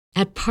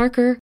At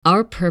Parker,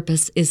 our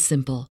purpose is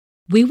simple.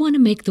 We want to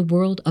make the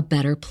world a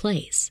better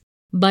place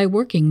by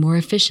working more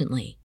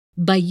efficiently,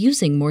 by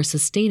using more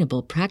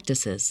sustainable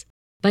practices,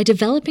 by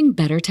developing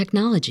better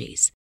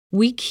technologies.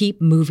 We keep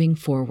moving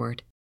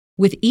forward.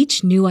 With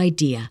each new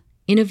idea,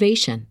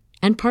 innovation,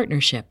 and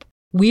partnership,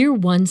 we're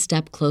one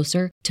step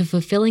closer to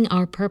fulfilling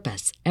our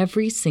purpose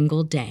every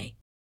single day.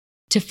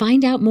 To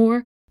find out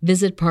more,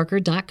 visit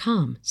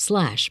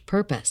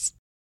parker.com/purpose.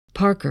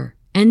 Parker,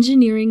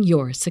 engineering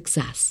your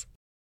success.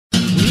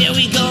 Here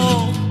we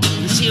go,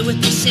 let's hear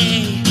what they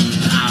say.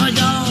 Now we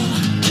go,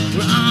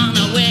 we're on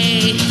our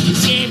way.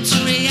 Escape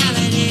to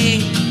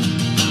reality.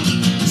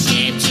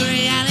 Escape to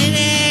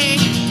reality.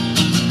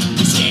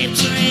 Escape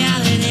to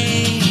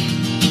reality.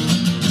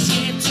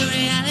 Escape to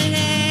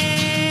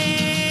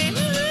reality.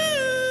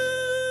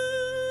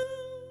 Woo!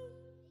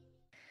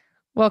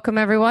 Welcome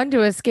everyone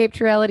to Escape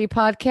to Reality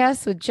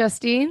podcast with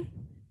Justine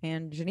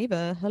and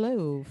Geneva.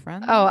 Hello,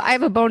 friends. Oh, I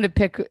have a bone to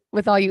pick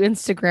with all you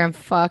Instagram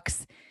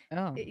fucks.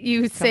 Oh,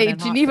 you say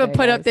Geneva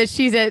put up that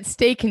she's at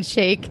Steak and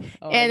Shake,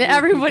 and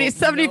everybody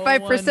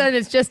 75%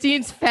 is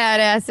Justine's fat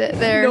ass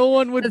there. No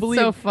one would believe.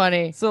 So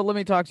funny. So let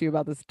me talk to you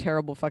about this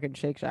terrible fucking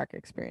Shake Shack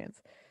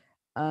experience.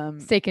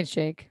 Steak and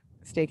Shake.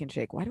 Steak and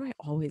Shake. Why do I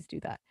always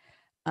do that?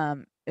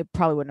 It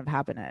probably wouldn't have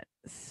happened at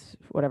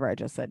whatever I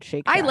just said.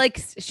 Shake Shack. I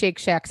like Shake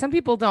Shack. Some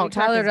people don't.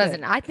 Tyler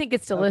doesn't. I think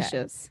it's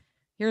delicious. Okay.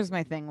 Here's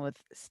my thing with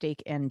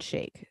Steak and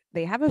Shake.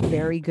 They have a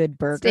very good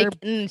burger. Steak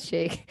and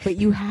Shake. But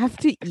you have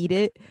to eat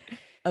it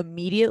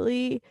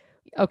immediately,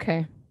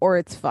 okay, or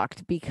it's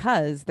fucked,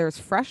 because there's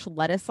fresh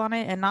lettuce on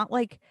it, and not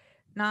like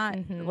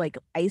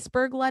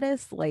iceberg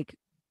lettuce, like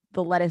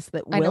the lettuce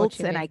that wilts,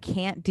 and I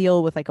can't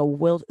deal with like a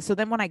wilt. So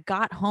then when I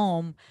got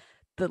home,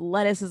 the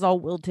lettuce is all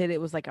wilted.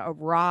 It was like a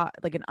raw,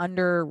 like an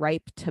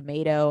underripe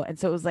tomato, and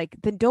so it was like,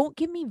 then don't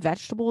give me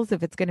vegetables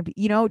if it's gonna be,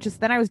 just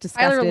then I was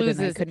disgusted and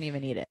I couldn't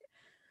even eat it.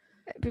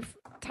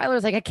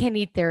 Tyler's like, I can't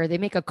eat there. They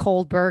make a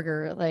cold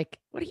burger. Like,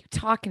 what are you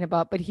talking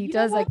about? But he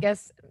does, I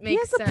guess, make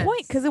sense. He has a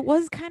point, because it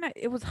was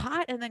it was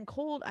hot and then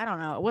cold. I don't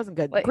know. It wasn't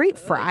good. Great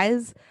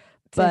fries,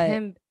 but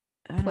him,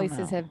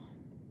 places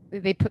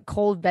they put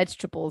cold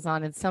vegetables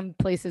on, and some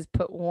places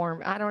put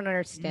warm. I don't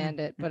understand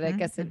it, but I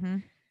guess it.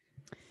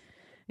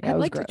 Yeah, I'd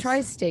like gross. To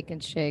try Steak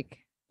and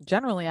Shake.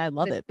 Generally, I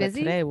love it. But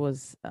today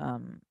was,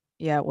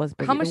 it was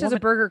busy. How much does a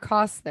burger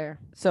cost there?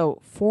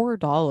 So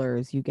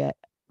 $4, you get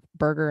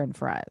burger and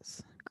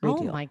fries. Great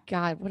deal. My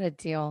God, what a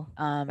deal.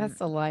 That's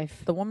the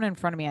life. The woman in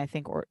front of me, I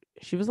think,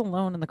 she was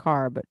alone in the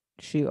car, but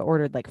she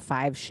ordered like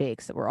 5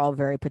 shakes that were all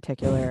very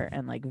particular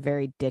and like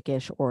very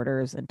dickish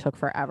orders, and took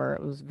forever.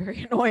 It was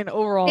very annoying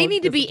overall. They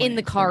need to be in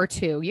the car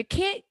too. You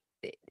can't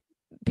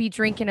be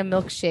drinking a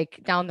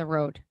milkshake down the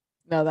road.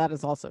 No, that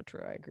is also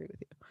true. I agree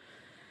with you.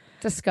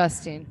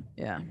 Disgusting.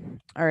 Yeah.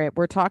 All right.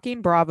 We're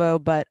talking Bravo,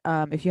 but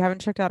if you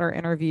haven't checked out our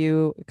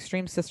interview,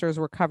 Extreme Sisters,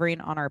 we're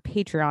covering on our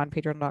Patreon,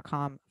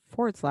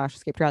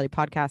 patreon.com/Escape to Reality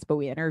podcast. But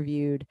we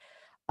interviewed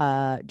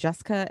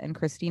Jessica and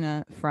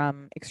Christina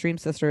from Extreme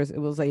Sisters. It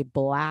was a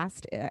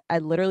blast. I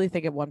literally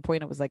think at one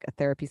point it was like a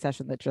therapy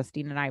session that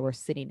Justine and I were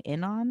sitting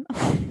in on.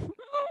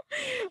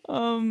 It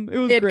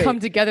was They had great. come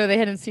together. They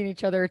hadn't seen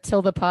each other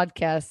till the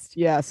podcast.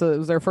 Yeah, so it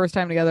was their first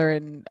time together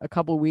in a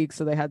couple weeks,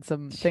 so they had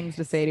some things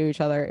to say to each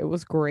other. It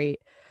was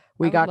great.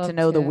 We got to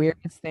know the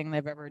weirdest thing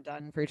they've ever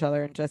done for each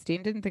other, and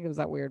Justine didn't think it was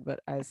that weird, but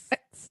I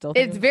still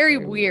think it's very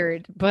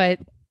weird, but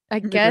I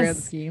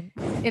guess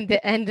in the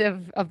end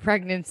of a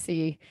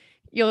pregnancy,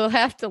 you'll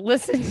have to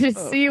listen to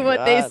see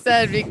what they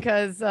said,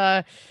 because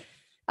I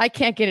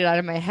can't get it out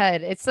of my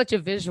head. It's such a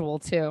visual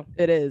too.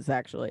 It is,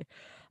 actually.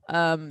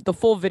 The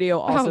full video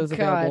also is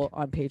available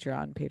on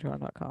Patreon,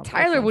 patreon.com.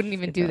 Tyler wouldn't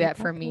even do that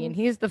for me, and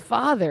he's the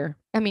father.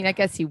 I mean, I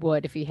guess he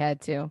would if he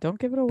had to. Don't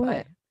give it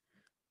away.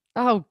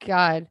 Oh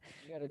God,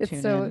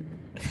 it's so.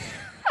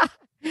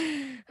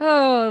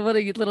 Oh, what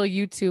a little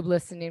YouTube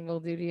listening will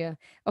do to you.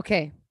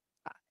 Okay,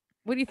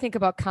 what do you think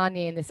about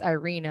Kanye and this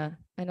Irina?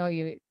 I know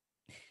you.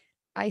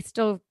 I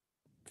still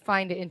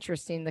find it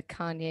interesting, the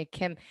Kanye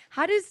Kim.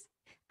 I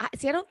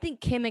don't think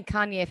Kim and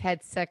Kanye have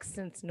had sex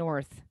since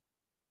North.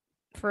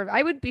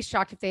 I would be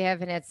shocked if they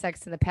haven't had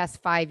sex in the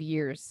past 5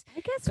 years.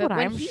 I guess but what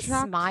when I'm he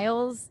shocked,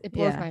 smiles, it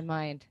blows my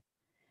mind.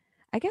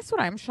 I guess what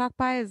I'm shocked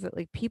by is that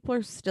like people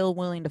are still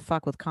willing to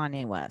fuck with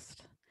Kanye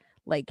West.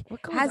 Like,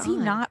 has he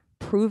not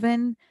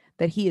proven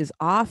that he is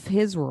off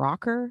his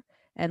rocker?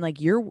 And like,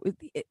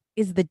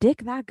 is the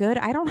dick that good?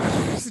 I don't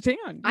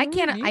understand.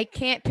 I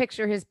can't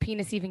picture his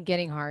penis even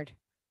getting hard.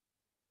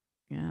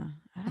 Yeah,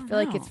 I feel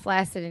like it's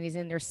flaccid, and he's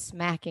in there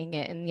smacking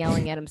it and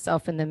yelling at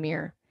himself in the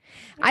mirror.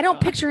 I don't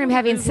picture him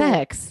having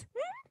sex.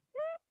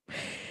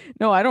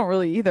 No, I don't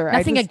really either.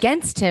 Nothing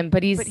against him,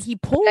 but he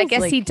pulls. I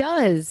guess he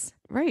does.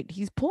 Right,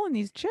 he's pulling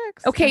these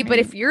chicks. Okay, but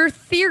if your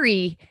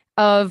theory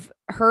of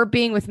her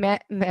being with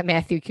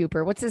Matthew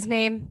Cooper, what's his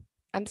name?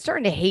 I'm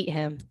starting to hate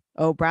him.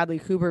 Oh, Bradley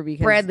Cooper,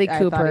 because Bradley I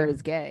Cooper thought he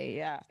was gay.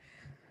 Yeah.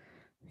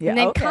 And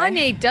then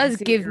Kanye does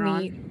give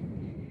me.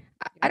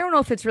 I don't know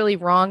if it's really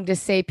wrong to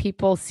say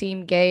people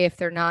seem gay if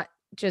they're not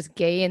just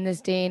gay in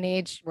this day and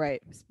age.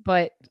 Right.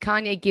 But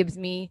Kanye gives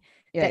me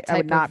that type I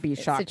would not of be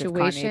shocked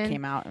situation. if Kanye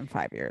came out in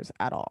 5 years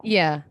at all.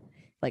 Yeah.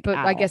 Like, but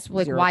I guess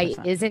like 0%. Why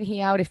isn't he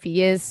out if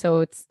he is?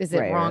 So is it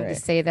wrong to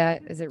say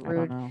that? Is it rude?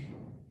 I don't know.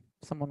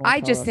 Someone will I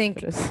tell just us think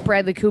if it is.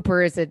 Bradley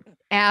Cooper is an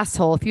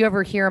asshole. If you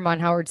ever hear him on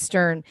Howard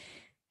Stern,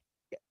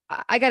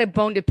 I got a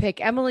bone to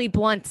pick. Emily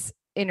Blunt's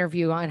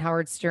interview on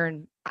Howard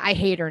Stern. I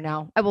hate her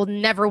now. I will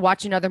never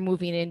watch another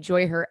movie and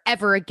enjoy her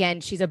ever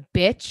again. She's a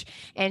bitch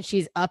and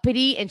she's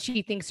uppity and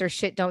she thinks her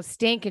shit don't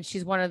stink. And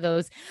she's one of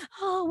those,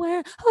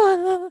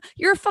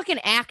 you're a fucking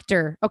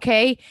actor.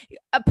 Okay.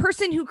 A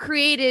person who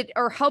created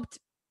or helped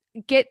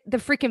get the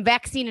freaking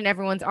vaccine in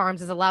everyone's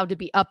arms is allowed to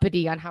be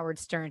uppity on Howard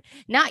Stern.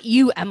 Not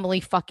you,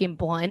 Emily fucking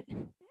Blunt.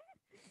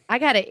 I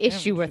got an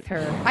issue with her.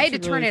 I had to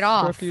turn it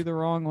off. Struck you the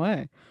wrong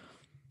way.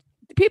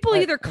 People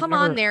either come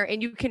on there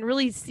and you can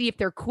really see if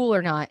they're cool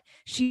or not.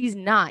 She's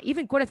not.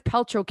 Even Gwyneth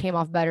Paltrow came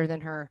off better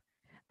than her.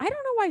 I don't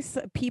know why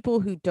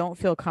people who don't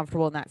feel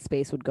comfortable in that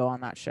space would go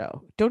on that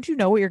show. Don't you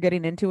know what you're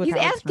getting into with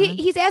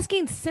He's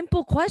asking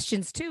simple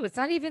questions too. It's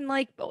not even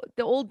like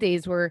the old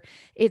days where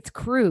it's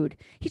crude.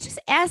 He's just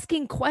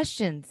asking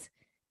questions.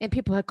 And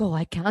people are like, oh,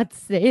 I can't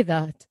say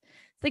that.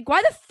 It's like,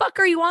 why the fuck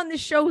are you on the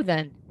show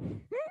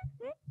then?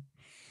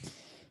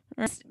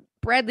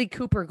 Bradley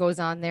Cooper goes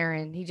on there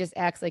and he just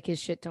acts like his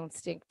shit don't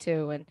stink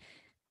too. And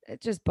it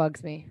just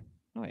bugs me.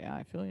 Oh yeah,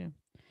 I feel you.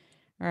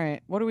 All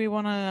right. What do we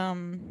want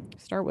to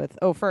start with?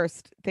 Oh,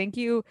 first, thank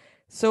you.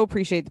 So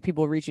appreciate the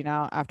people reaching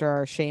out after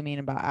our shaming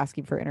about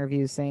asking for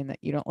interviews, saying that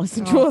you don't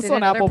listen to us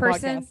on Apple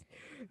Podcasts.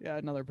 Yeah,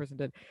 another person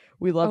did.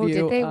 We love you.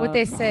 Did they? What'd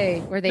they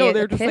say? Were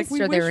they pissed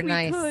or they were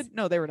nice?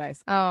 No, they were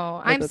nice.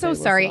 Oh, I'm so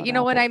sorry. You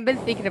know what? I've been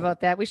thinking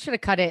about that. We should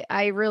have cut it.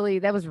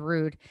 That was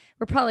rude.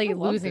 We're probably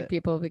losing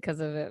people because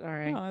of it. All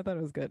right. No, I thought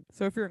it was good.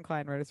 So if you're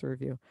inclined, write us a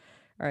review.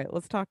 All right,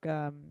 let's talk.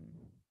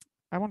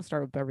 I want to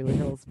start with Beverly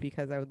Hills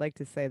because I would like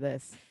to say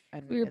this.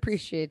 And we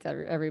appreciate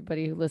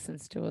everybody who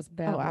listens to us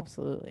babble. Oh,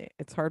 absolutely.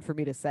 It's hard for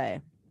me to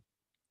say.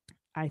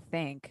 I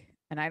think,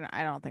 and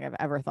I don't think I've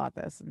ever thought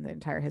this in the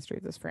entire history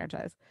of this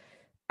franchise.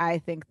 I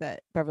think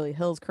that Beverly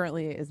Hills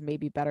currently is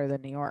maybe better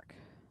than New York.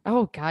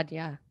 Oh, God,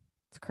 yeah.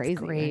 It's crazy.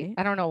 It's great. Right?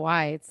 I don't know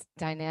why. It's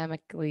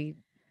dynamically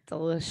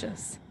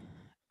delicious.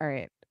 All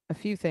right. A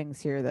few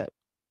things here that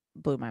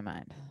blew my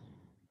mind.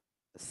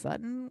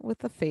 Sutton with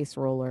the face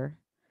roller.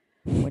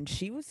 When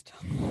she was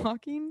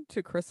talking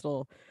to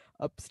Crystal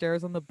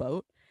upstairs on the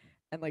boat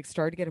and like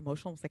started to get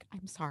emotional, I was like,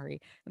 I'm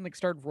sorry. And like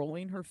started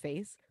rolling her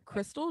face.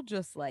 Crystal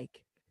just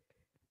like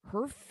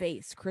her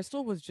face.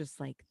 Crystal was just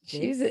like,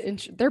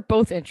 they're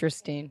both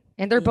interesting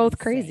and they're both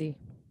crazy.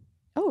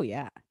 Oh,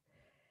 yeah.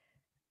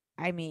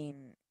 I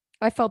mean,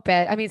 I felt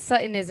bad. I mean,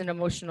 Sutton is an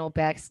emotional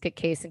basket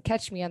case and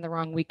catch me on the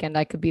wrong weekend.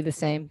 I could be the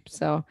same.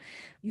 So,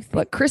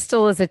 but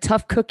Crystal is a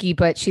tough cookie,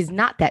 but she's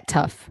not that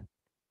tough.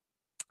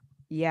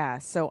 Yeah.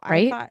 So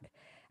right?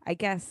 I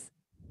guess,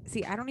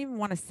 see, I don't even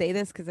want to say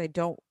this because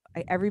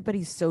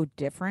everybody's so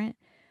different,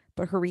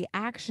 but her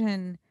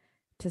reaction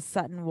to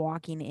Sutton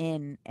walking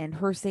in and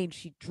her saying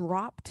she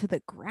dropped to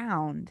the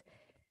ground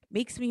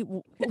makes me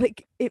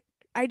like it.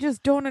 I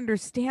just don't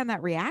understand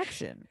that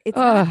reaction. It's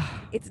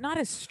not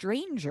a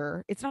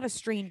stranger. It's not a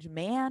strange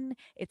man.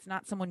 It's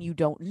not someone you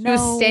don't know.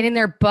 She was standing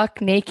there buck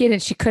naked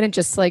and she couldn't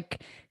just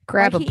like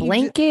grab a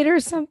blanket or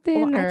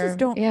something. I just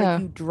don't. Yeah.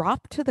 Like, you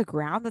drop to the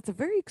ground. That's a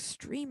very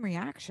extreme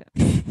reaction.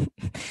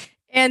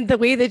 And the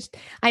way that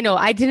I know,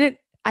 I didn't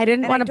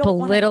want to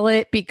belittle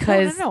it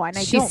because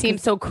she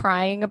seemed so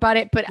crying about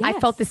it, but yes. I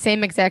felt the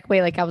same exact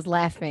way. Like I was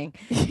laughing.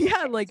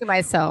 Yeah, like to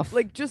myself.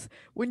 Like just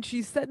when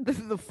she said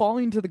the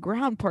falling to the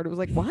ground part, it was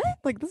like, what?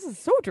 Like this is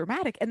so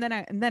dramatic. And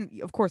then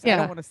of course I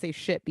don't want to say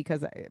shit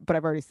but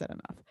I've already said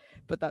enough.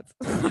 But that's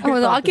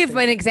I'll give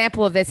an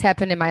example of this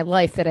happened in my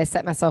life that I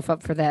set myself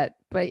up for that.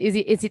 But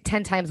is it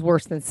 10 times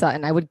worse than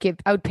Sutton? I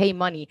would pay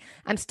money.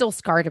 I'm still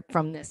scarred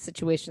from this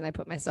situation I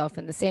put myself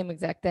in, the same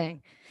exact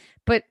thing.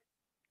 But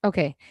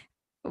okay.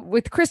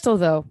 With Crystal,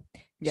 though,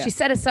 she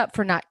set us up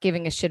for not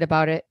giving a shit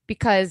about it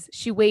because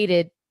she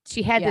waited.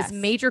 She had this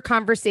major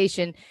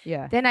conversation.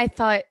 Yeah. Then I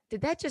thought,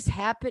 did that just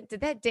happen?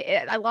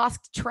 I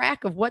lost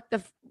track of what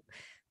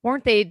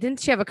didn't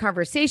she have a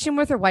conversation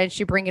with her? Why didn't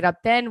she bring it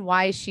up then?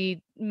 Why is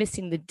she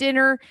missing the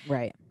dinner?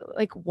 Right.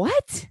 Like,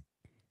 what?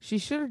 She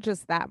should have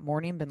just that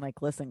morning been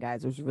like, listen,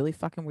 guys, it was really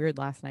fucking weird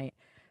last night.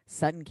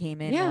 Sutton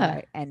came in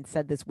and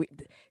said this.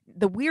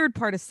 The weird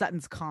part is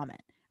Sutton's comment.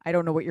 I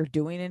don't know what you're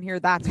doing in here.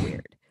 That's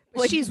weird.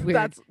 Like, she's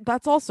weird.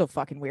 That's also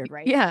fucking weird,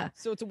 right? Yeah.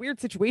 So it's a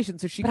weird situation.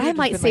 So but I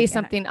might say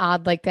something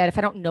odd like that if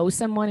I don't know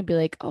someone and be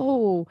like,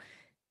 oh,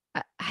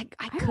 I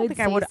don't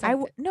think I would. I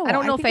don't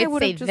know if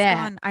I'd say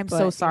that. I'm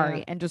so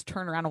sorry, and just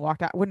turn around and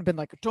walk out. I wouldn't have been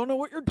like, don't know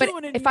what you're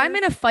doing. If I'm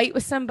in a fight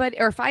with somebody,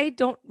 or if I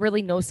don't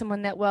really know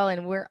someone that well,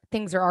 and where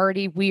things are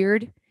already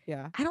weird,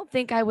 I don't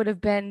think I would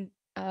have been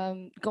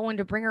going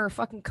to bring her a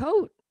fucking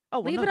coat. Oh,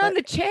 leave it on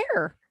the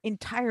chair.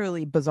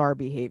 Entirely bizarre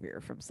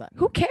behavior from Sutton.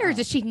 Who cares?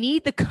 Does she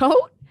need the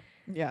coat?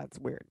 Yeah, it's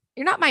weird.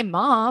 You're not my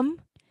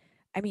mom.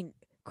 I mean,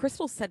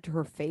 Crystal said to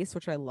her face,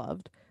 which I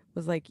loved,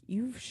 was like,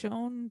 you've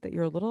shown that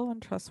you're a little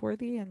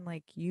untrustworthy and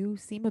like you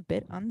seem a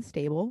bit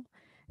unstable.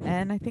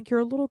 And I think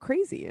you're a little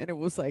crazy. And it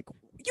was like,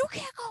 you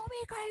can't call me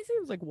crazy. It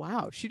was like,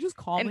 wow, she just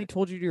calmly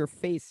told you to your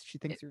face she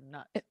thinks you're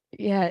nuts.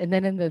 Yeah. And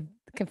then in the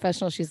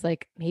confessional, she's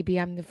like, maybe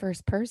I'm the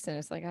first person.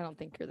 It's like, I don't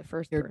think you're the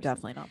first You're person.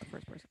 definitely not the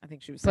first person. I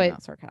think she was saying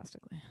that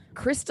sarcastically.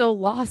 Crystal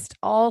lost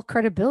all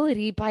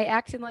credibility by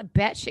acting like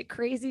batshit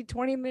crazy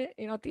 20 minutes,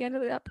 at the end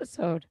of the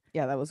episode.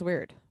 Yeah, that was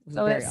weird.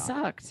 So it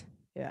sucked.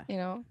 Yeah.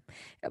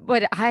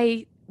 But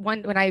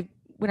when I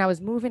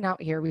was moving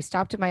out here, we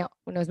stopped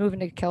when I was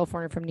moving to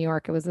California from New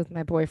York, I was with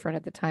my boyfriend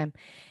at the time.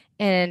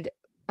 And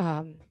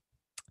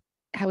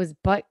I was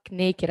butt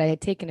naked. I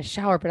had taken a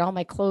shower, but all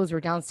my clothes were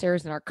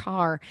downstairs in our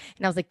car.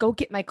 And I was like, go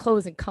get my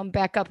clothes and come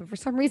back up. And for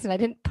some reason, I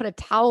didn't put a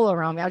towel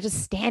around me. I was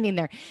just standing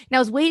there. And I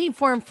was waiting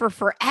for him for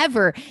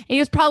forever. And he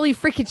was probably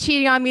freaking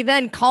cheating on me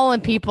then,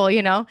 calling people,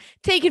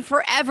 taking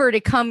forever to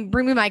come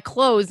bring me my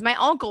clothes. My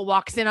uncle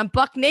walks in, I'm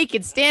buck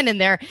naked standing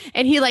there.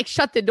 And he like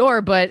shut the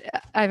door. But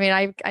I mean,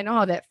 I know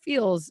how that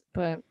feels.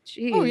 But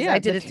geez, I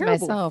did it to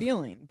myself.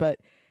 Feeling, but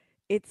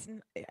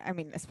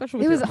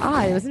especially it was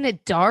odd. Wasn't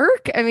it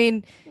dark? I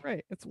mean,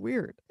 right. It's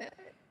weird.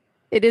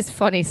 It is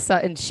funny.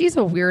 Sutton, she's a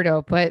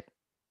weirdo, but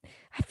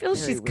I feel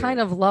she's weird. Kind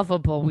of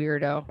lovable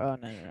weirdo. Oh,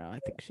 no. I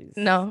think she's.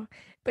 No,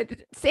 but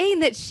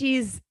saying that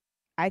she's.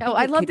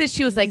 I love that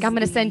she was like, I'm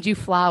going to send you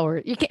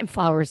flowers. You're getting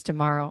flowers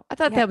tomorrow. I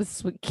thought that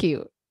was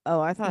cute.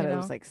 Oh, I thought it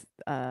was like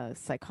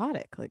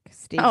psychotic, like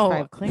stage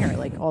 5 clinger.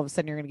 Like all of a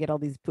sudden you're going to get all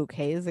these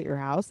bouquets at your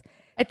house.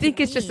 I think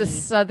it's just a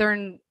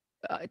Southern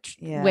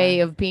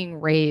way of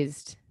being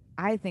raised.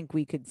 I think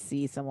we could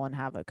see someone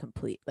have a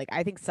complete, like,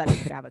 I think Sutton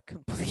could have a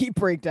complete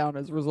breakdown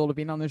as a result of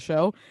being on the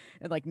show,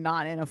 and like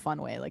not in a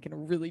fun way, like in a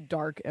really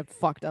dark and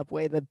fucked up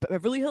way that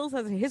Beverly Hills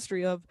has a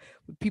history of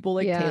with people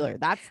like Taylor.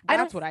 That's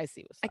what I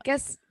see with Sutton. I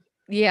guess,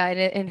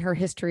 and her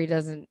history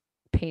doesn't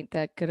paint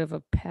that good of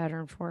a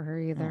pattern for her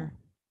either. Oh.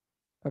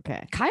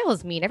 Okay.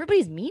 Kyle's mean.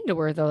 Everybody's mean to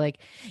her though. Like,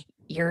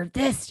 you're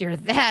this, you're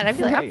that. I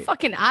feel like I'm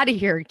fucking out of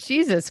here.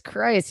 Jesus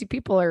Christ, you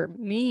people are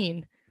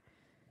mean.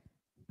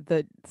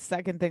 The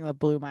second thing that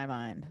blew my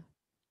mind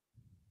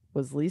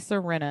was Lisa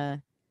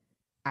Rinna.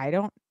 I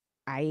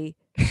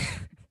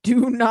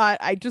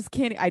just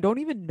can't. I don't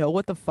even know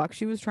what the fuck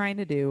she was trying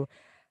to do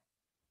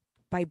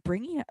by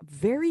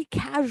very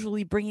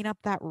casually bringing up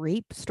that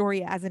rape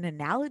story as an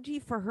analogy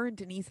for her and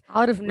Denise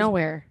out of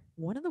nowhere.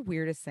 One of the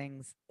weirdest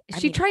things. Is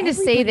she trying to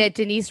say that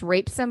Denise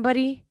raped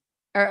somebody?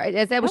 Or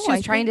is that what she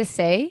was trying to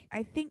say?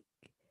 I think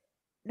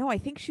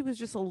she was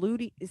just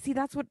alluding. See,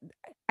 that's what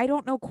I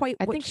don't know quite.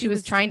 I think she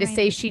was trying to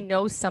say she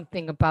knows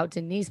something about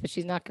Denise, but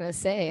she's not going to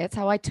say. That's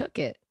how I took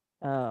it.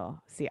 Oh,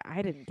 see,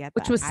 I didn't get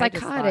that. Which was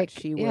psychotic.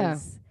 She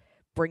was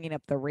bringing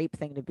up the rape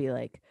thing to be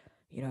like,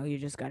 you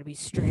just got to be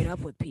straight up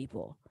with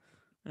people.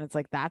 And it's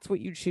like, that's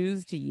what you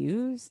choose to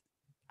use?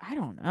 I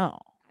don't know.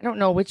 I don't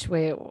know which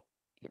way.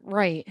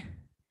 Right.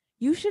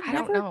 You should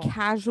never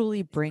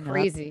casually bring up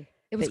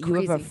it was that you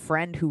have a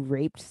friend who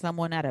raped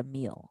someone at a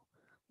meal.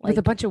 With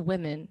a bunch of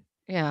women.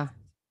 Yeah.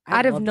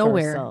 Out of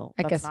nowhere.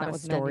 I guess not a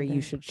story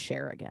you should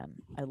share again.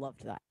 I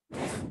loved that.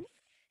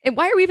 And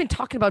why are we even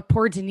talking about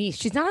poor Denise?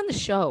 She's not on the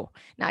show.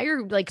 Now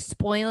you're like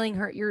spoiling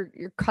her.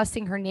 You're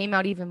cussing her name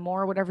out even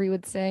more, whatever you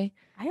would say.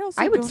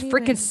 I would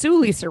freaking sue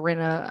Lisa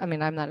Rinna. I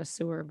mean, I'm not a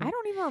sewer. But... I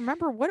don't even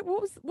remember what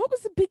was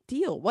the big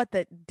deal. What,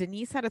 that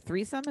Denise had a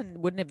threesome and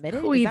wouldn't admit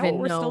it? Who Is even that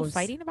what knows? We're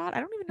still fighting about? I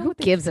don't even know. Who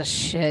gives a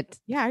shit?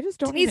 Yeah, I just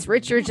don't. Denise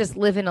Richards just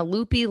living a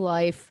loopy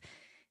life,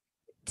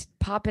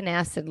 popping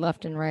acid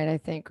left and right, I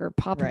think, or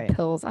popping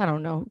pills. I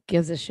don't know. Who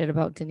gives a shit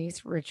about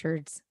Denise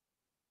Richards?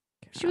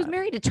 God. She was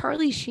married to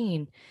Charlie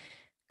Sheen.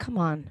 Come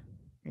on.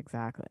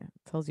 Exactly.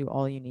 It tells you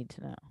all you need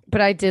to know.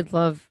 But I did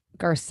love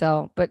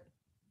Garcelle, but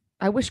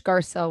I wish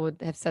Garcelle would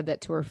have said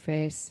that to her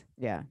face.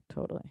 Yeah,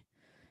 totally.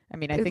 I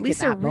mean, I think in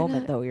that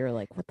moment, though, you're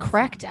like, what the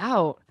cracked fuck?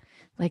 Out.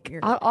 Like,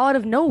 out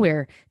of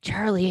nowhere.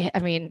 Harry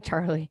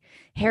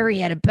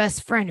had a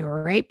best friend who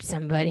raped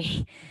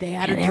somebody. They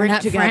had a drink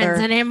together.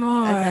 Friends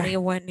anymore. And then he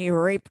went and he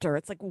raped her.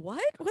 It's like,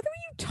 what? What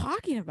are you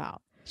talking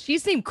about? She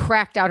seemed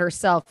cracked out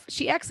herself.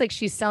 She acts like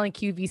she's selling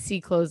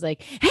QVC clothes.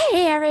 Like,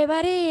 hey,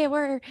 everybody,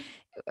 we're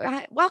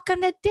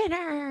welcome to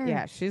dinner.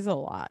 Yeah, she's a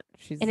lot.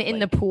 In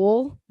the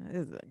pool. That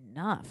is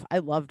enough. I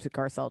loved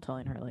Garcelle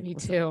telling her, like, me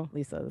too,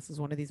 Lisa, this is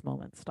one of these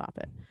moments. Stop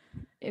it.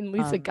 And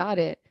Lisa got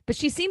it, but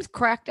she seems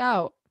cracked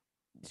out.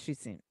 She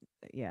seems,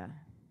 yeah.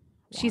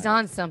 She's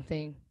on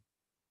something.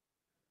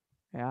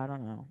 Yeah, I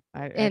don't know.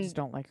 I just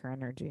don't like her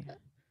energy.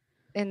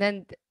 And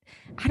then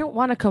I don't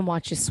want to come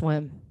watch you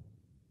swim.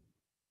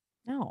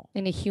 No.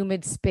 In a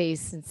humid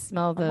space and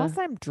smell the... Unless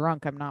I'm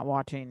drunk, I'm not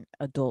watching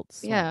adults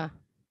swim. Yeah.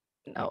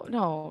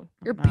 No.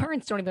 Your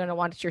parents don't even want to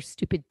watch your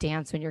stupid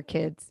dance when you're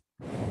kids.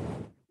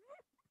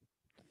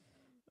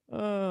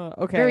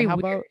 Okay. Very how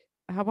weird.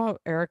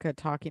 about Erica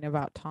talking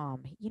about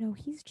Tom?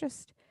 He's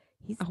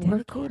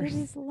dedicated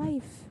his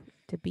life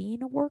to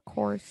being a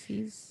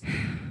workhorse.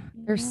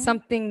 There's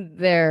something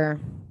there.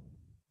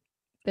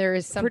 There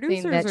is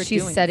something that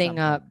she's setting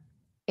up.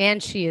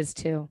 And she is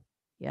too.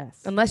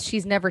 Yes. Unless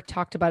she's never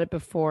talked about it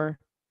before.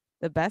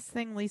 The best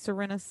thing Lisa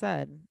Rinna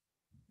said,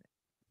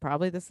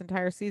 probably this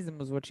entire season,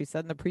 was what she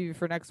said in the preview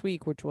for next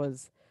week, which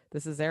was,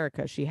 "This is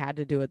Erica. She had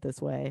to do it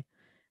this way."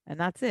 And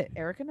that's it.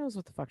 Erica knows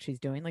what the fuck she's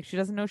doing. Like, she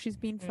doesn't know she's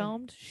being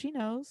filmed. She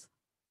knows.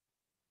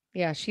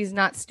 Yeah, she's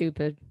not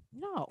stupid.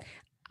 No.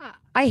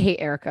 I hate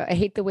Erica. I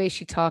hate the way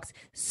she talks.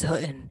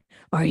 Sutton,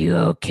 are you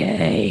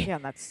okay? Yeah,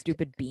 and that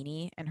stupid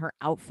beanie and her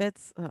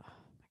outfits. Oh, my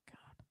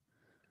God.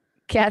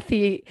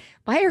 Kathy,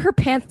 why are her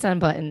pants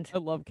unbuttoned? I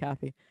love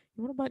Kathy.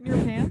 You want to button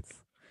your pants?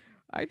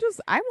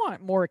 I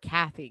want more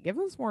Kathy. Give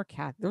us more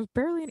Kathy. There's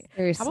barely any.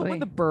 Seriously. How about when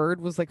the bird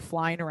was like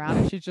flying around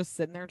and she's just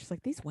sitting there, just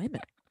like, these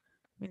women.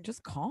 I mean,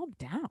 just calm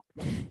down.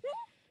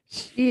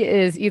 She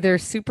is either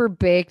super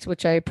baked,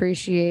 which I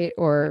appreciate,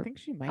 or I think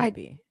she might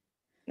be.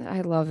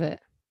 I love it.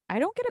 I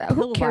don't get a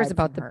Who cares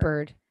about the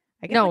bird?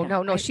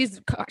 No. She's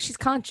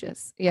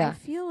conscious. Yeah. I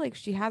feel like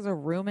she has a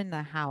room in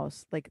the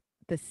house. Like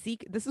this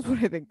is what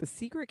I think. The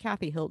secret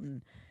Kathy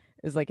Hilton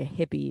is like a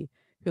hippie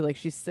who, like,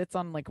 she sits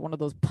on like one of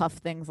those puff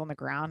things on the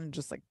ground and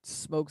just like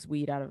smokes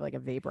weed out of like a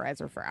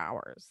vaporizer for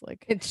hours.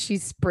 Like, and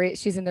she's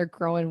in there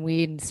growing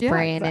weed and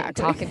spraying it and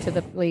talking to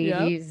the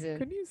ladies. Yep.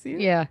 Couldn't you see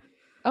it? Yeah.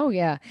 Oh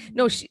yeah.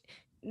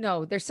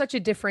 No, there's such a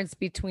difference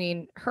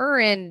between her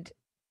and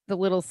the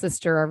little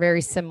sister are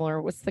very similar.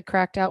 What's the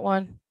cracked out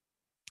one?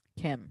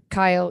 Kim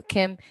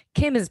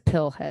is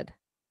pillhead.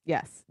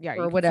 Yes. Yeah.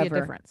 Or you whatever. can see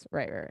a difference.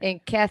 Right.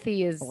 And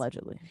Kathy is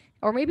allegedly.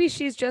 Or maybe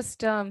she's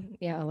just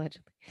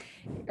allegedly.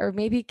 Or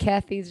maybe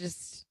Kathy's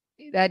just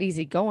that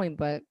easygoing,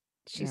 but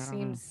she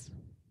seems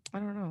I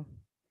don't know.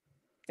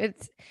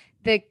 It's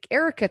the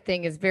Erica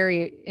thing is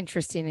very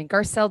interesting, and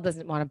Garcelle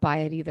doesn't want to buy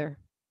it either.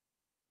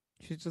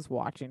 She's just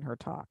watching her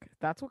talk.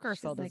 That's what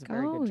Garcelle does a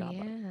very good job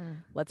of.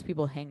 Lets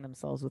people hang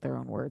themselves with their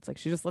own words. Like,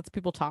 she just lets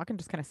people talk and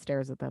just kind of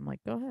stares at them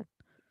like, go ahead.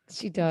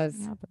 She does.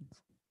 What happens.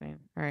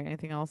 All right.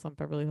 Anything else on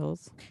Beverly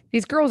Hills?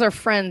 These girls are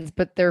friends,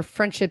 but their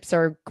friendships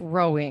are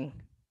growing.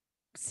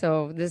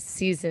 So this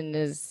season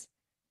is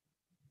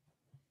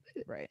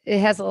right. It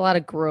has a lot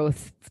of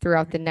growth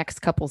throughout the next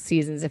couple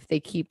seasons if they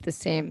keep the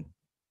same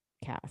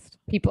cast.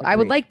 People. Agreed. I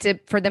would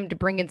like for them to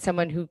bring in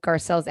someone who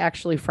Garcelle's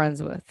actually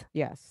friends with.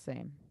 Yes,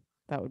 same.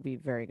 That would be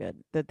very good.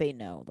 That they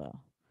know, though.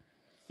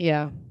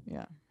 Yeah.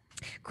 Yeah.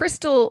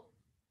 Crystal,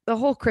 the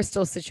whole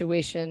Crystal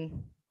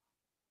situation,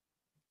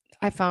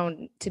 I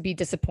found to be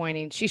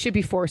disappointing. She should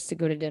be forced to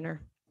go to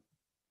dinner.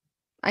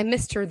 I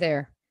missed her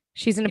there.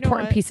 She's an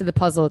important piece of the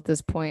puzzle at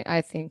this point,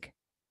 I think.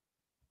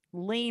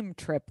 Lame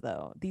trip,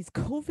 though. These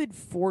COVID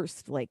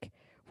forced, like,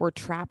 we're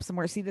trapped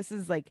somewhere. See, this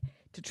is like,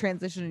 to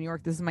transition to New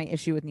York, this is my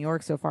issue with New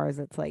York so far, is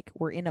it's like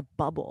we're in a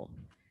bubble.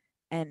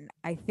 And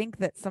I think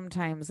that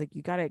sometimes, like,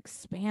 you got to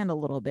expand a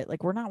little bit.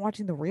 Like, we're not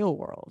watching the real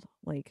world.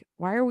 Like,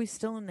 why are we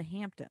still in the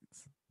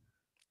Hamptons?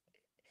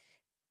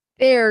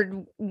 They're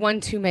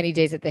one too many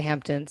days at the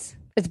Hamptons.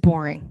 It's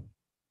boring.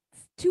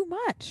 It's too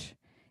much.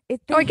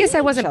 I guess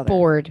I wasn't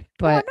bored,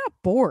 but no, I'm not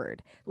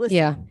bored. Listen,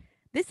 yeah.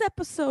 This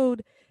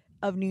episode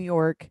of New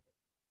York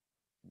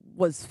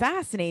was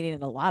fascinating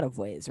in a lot of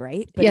ways,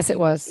 right? But yes, it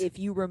was. If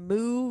you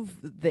remove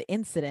the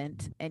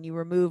incident and you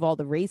remove all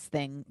the race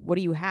thing, what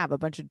do you have? A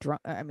bunch of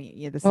drunk. I mean,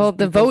 yeah.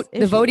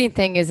 The voting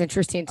thing is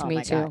interesting to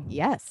me too. God.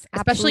 Yes,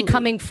 especially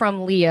coming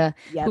from Leah,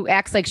 who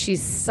acts like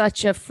she's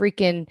such a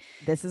freaking.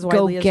 This is why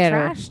Leah's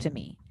trash to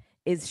me.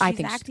 Is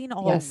she's acting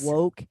all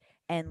woke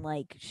and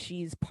like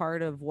she's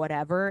part of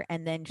whatever,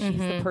 and then she's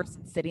the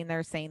person sitting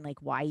there saying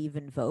like, "Why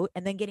even vote?"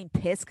 and then getting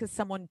pissed because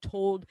someone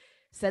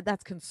said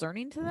that's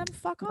concerning to them.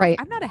 Fuck off. Right.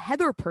 I'm not a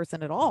Heather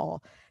person at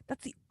all.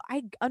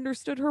 I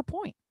understood her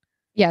point.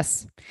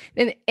 Yes.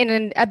 And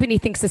Ebony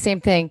thinks the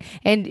same thing.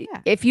 And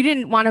if you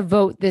didn't want to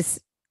vote this,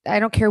 I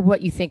don't care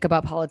what you think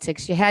about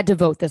politics, you had to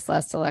vote this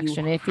last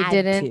election. If you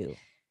didn't,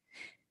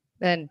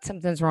 then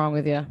something's wrong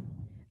with you.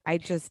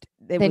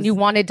 You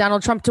wanted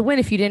Donald Trump to win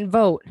if you didn't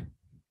vote.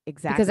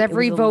 Exactly. Because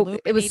every vote,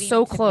 it was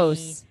so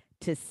close.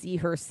 To see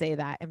her say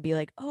that and be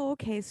like, oh,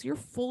 okay, so you're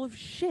full of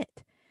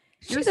shit.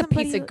 She's a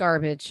piece of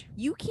garbage.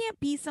 You can't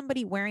be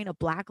somebody wearing a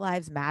Black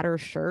Lives Matter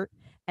shirt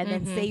and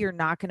then say you're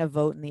not going to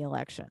vote in the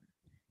election.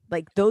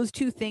 Like, those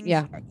two things.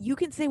 Yeah. You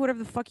can say whatever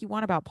the fuck you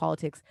want about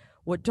politics.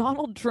 What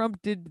Donald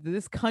Trump did to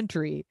this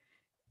country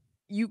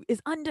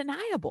is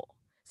undeniable.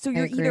 So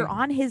you're either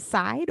on his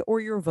side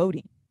or you're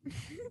voting.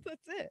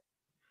 That's it.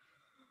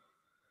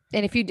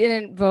 And if you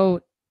didn't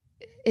vote,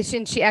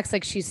 she acts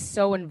like she's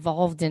so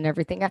involved in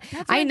everything.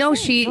 I know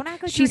she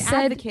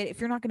said,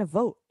 if you're not going to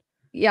vote.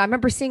 Yeah, I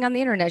remember seeing on the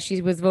internet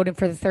she was voting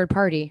for the third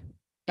party.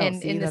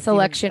 And in this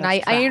election,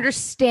 I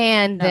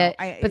understand that,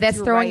 but that's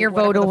throwing your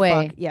vote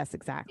away. Yes,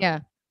 exactly. Yeah.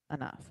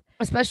 Enough.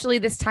 Especially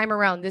this time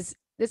around. This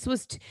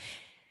was,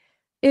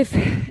 if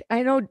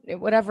I know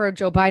whatever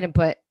Joe Biden,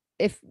 but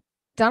if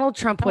Donald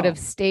Trump would have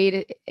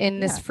stayed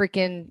in this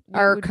freaking,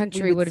 our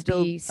country would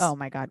be. Oh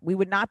my God. We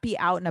would not be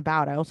out and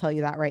about. I will tell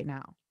you that right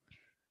now.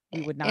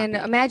 We would not. And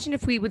imagine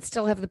if we would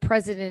still have the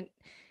president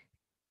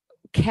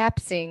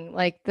capsing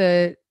like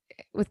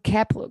with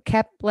cap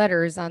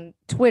letters on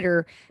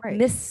Twitter,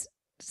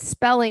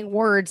 spelling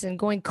words and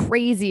going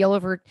crazy all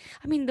over.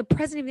 I mean, the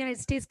president of the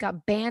United States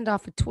got banned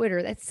off of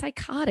Twitter. That's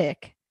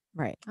psychotic.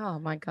 Right. Oh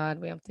my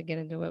God. We have to get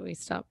into it. We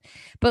stopped.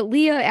 But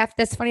Leah,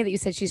 that's funny that you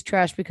said she's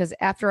trash, because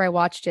after I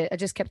watched it, I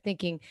just kept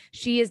thinking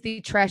she is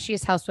the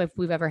trashiest housewife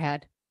we've ever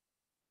had.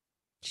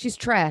 She's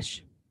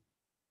trash.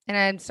 And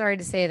I'm sorry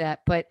to say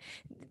that, but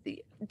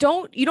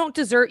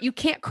you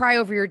can't cry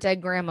over your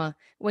dead grandma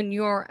when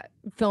you're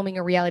filming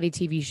a reality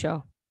TV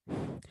show.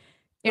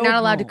 You're not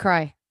allowed to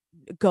cry.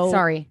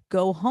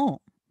 Go home.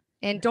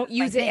 And don't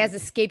use it as a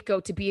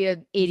scapegoat to be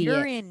an idiot.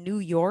 You're in New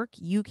York.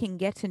 You can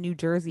get to New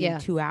Jersey in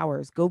 2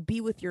 hours. Go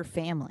be with your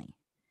family.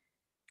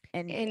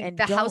 And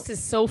the house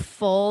is so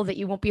full that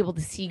you won't be able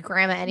to see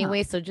grandma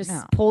anyway. So just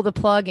pull the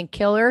plug and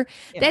kill her.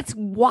 Yeah. That's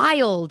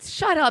wild.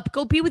 Shut up.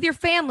 Go be with your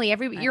family.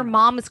 Your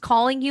mom is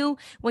calling you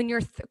when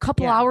you're a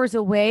couple hours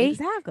away.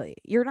 Exactly.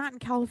 You're not in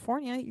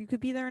California. You could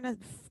be there in a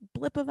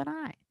blip of an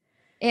eye.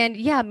 And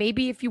yeah,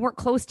 maybe if you weren't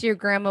close to your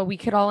grandma, we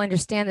could all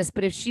understand this.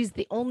 But if she's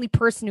the only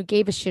person who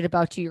gave a shit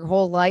about you your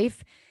whole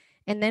life,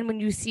 and then when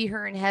you see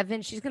her in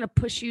heaven, she's going to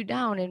push you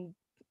down and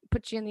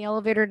put you in the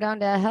elevator down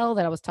to hell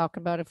that I was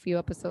talking about a few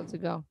episodes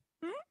ago.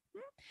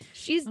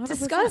 She's 100%.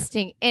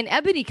 Disgusting. And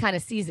Ebony kind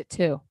of sees it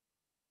too.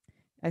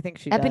 I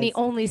think Ebony does.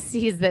 only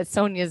sees that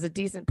Sonia is a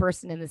decent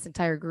person in this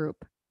entire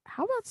group.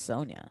 How about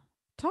Sonia?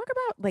 Talk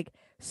about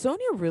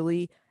Sonia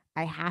really,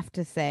 I have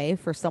to say,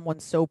 for someone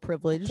so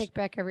privileged, take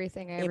back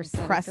everything I ever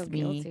said. Impressed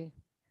me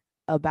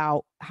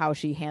about how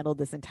she handled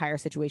this entire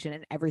situation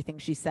and everything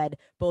she said,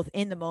 both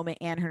in the moment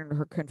and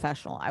her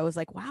confessional. I was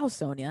like, wow,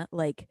 Sonia,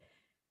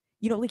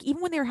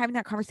 even when they were having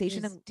that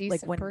conversation, and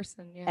when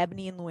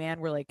Ebony and Luann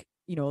were like,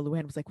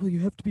 Luann was like, well, you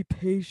have to be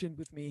patient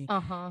with me.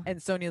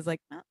 And Sonia's like,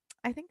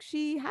 I think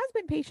she has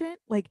been patient.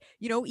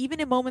 Even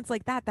in moments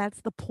like that,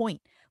 that's the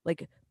point.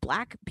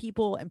 Black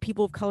people and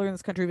people of color in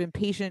this country have been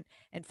patient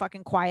and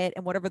fucking quiet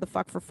and whatever the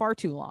fuck for far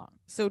too long.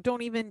 So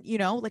don't even,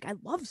 I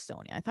love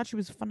Sonia. I thought she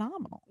was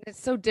phenomenal. It's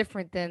so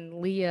different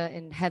than Leah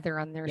and Heather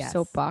on their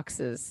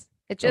soapboxes.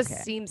 It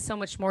just seems so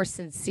much more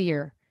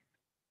sincere.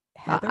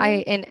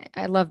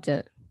 I loved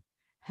it.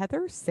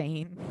 Heather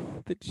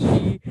saying that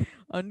she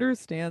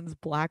understands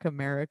Black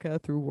America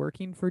through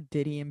working for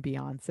Diddy and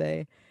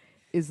Beyonce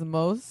is the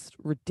most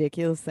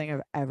ridiculous thing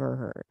I've ever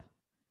heard.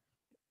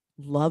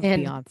 Love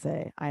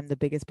Beyonce. I'm the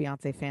biggest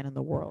Beyonce fan in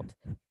the world.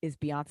 Is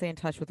Beyonce in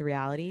touch with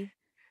reality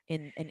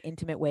in an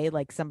intimate way,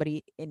 like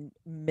somebody in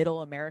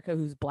middle America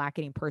who's Black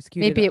getting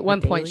persecuted? Maybe at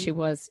one point she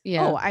was.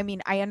 Yeah. Oh, I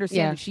mean, I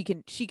understand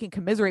that she can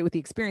commiserate with the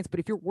experience, but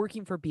if you're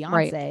working for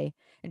Beyonce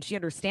and she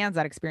understands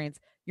that experience,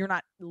 you're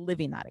not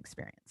living that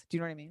experience. Do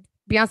you know what I mean?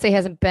 Beyonce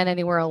hasn't been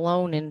anywhere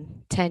alone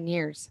in 10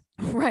 years.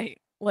 Right.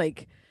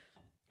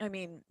 I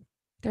mean,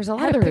 there's a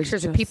lot of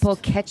pictures of people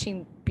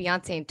catching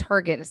Beyonce in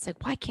Target. It's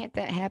like, why can't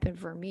that happen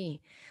for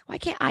me? Why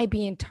can't I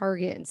be in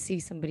Target and see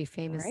somebody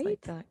famous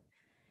like that?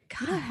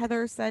 God.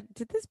 Heather said,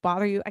 did this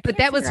bother you? But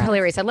that was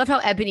hilarious. I love how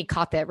Ebony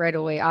caught that right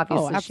away.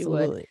 Obviously, she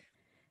would.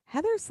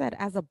 Heather said,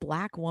 as a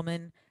Black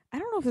woman, I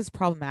don't know if this is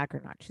problematic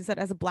or not. She said,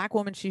 as a Black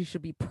woman, she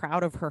should be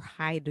proud of her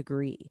high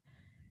degree.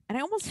 And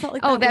I almost felt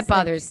like that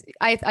bothers.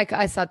 I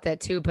thought that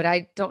too, but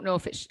I don't know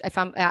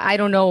I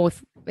don't know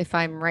if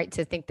I'm right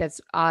to think that's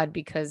odd,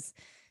 because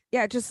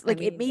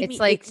it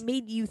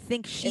made you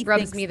think it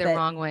rubs me the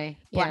wrong way.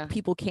 Black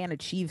people can't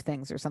achieve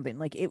things or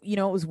something. It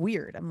was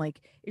weird. I'm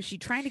like, is she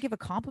trying to give a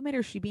compliment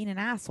or is she being an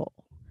asshole?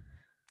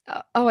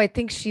 I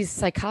think she's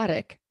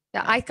psychotic.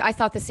 I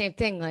thought the same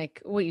thing.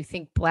 Like, what, you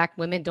think Black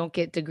women don't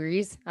get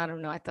degrees? I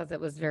don't know. I thought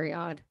that was very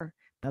odd.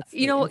 That's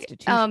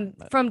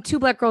from Two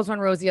Black Girls,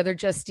 One Rose, the other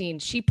Justine,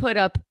 she put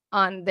up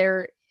on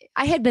their,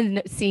 I had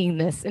been seeing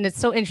this, and it's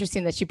so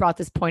interesting that she brought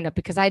this point up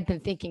because I'd been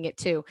thinking it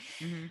too.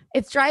 Mm-hmm.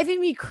 It's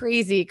driving me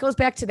crazy. It goes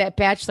back to that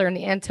Bachelor and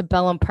the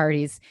antebellum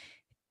parties.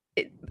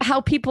 How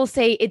people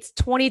say it's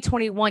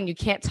 2021, you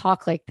can't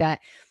talk like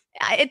that.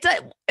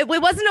 It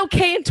wasn't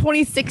okay in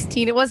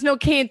 2016. It wasn't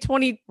okay in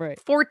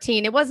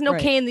 2014. It wasn't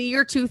okay in the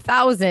year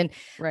 2000.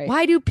 Right.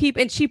 Why do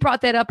people, and she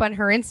brought that up on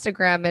her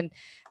Instagram, and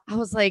I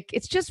was like,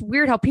 it's just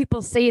weird how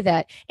people say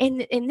that.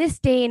 And in this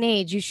day and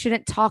age, you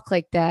shouldn't talk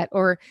like that.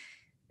 Or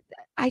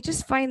I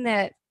just find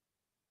that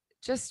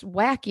just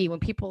wacky when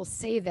people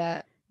say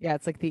that. Yeah,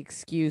 it's like the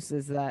excuse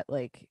is that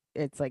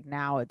it's like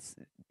now it's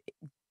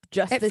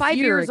just at this 5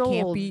 year, years it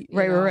can't old. Be,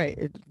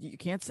 right. You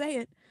can't say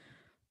it.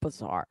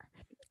 Bizarre.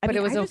 But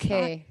it was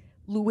okay.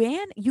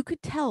 Luann, you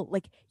could tell,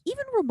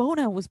 even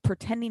Ramona was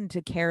pretending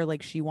to care,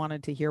 she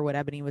wanted to hear what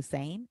Ebony was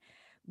saying.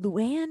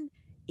 Luann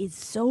is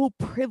so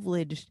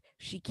privileged,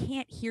 she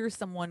can't hear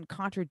someone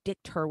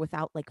contradict her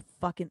without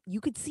fucking, you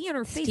could see in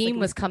her face steam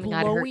was coming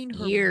out of her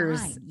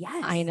ears.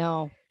 Yes, I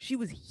know. She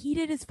was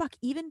heated as fuck.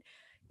 Even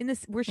in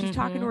this where she's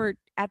talking to her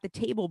at the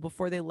table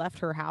before they left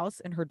her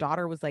house, and her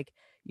daughter was like,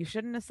 you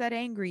shouldn't have said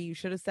angry, you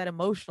should have said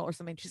emotional or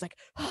something. She's like,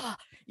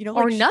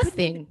 or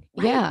nothing.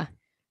 Yeah,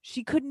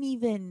 she couldn't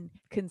even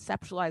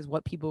conceptualize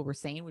what people were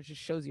saying, which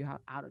just shows you how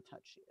out of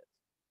touch she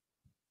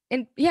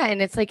is.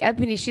 And it's like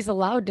Ebony, she's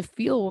allowed to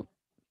feel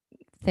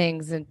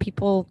things, and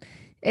people,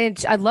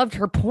 and I loved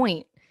her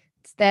point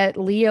that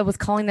Leah was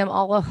calling them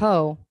all a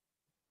hoe.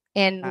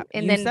 And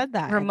then said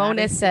that.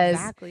 Ramona says,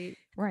 exactly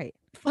right.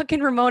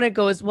 Fucking Ramona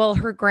goes, well,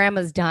 her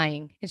grandma's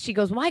dying. And she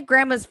goes, my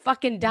grandma's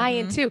fucking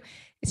dying too.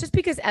 It's just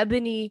because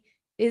Ebony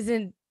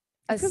isn't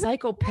a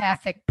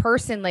psychopathic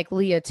person like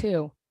Leah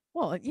too.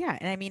 Well, yeah.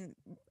 And I mean,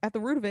 at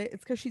the root of it,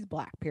 it's because she's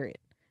black, period.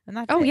 And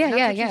that's what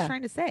she's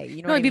trying to say.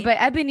 You know what I mean?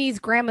 But Ebony's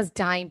grandma's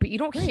dying, but you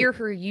don't hear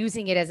her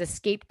using it as a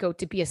scapegoat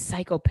to be a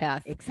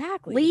psychopath.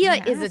 Exactly.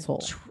 Leah is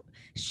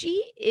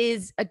she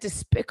is a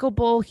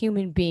despicable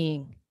human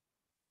being.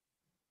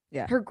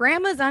 Yeah. Her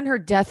grandma's on her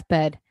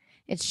deathbed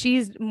and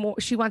she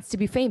wants to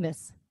be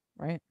famous.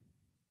 Right.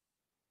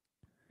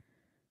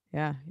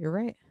 Yeah, you're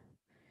right.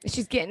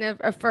 She's getting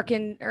a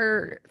fucking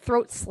her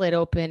throat slit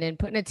open and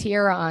putting a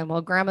tiara on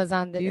while grandma's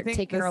on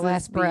taking her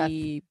last breath.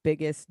 The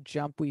biggest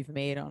jump we've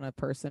made on a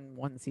person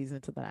one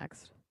season to the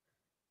next.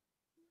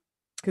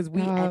 Because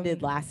we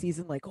ended last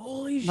season like,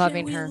 holy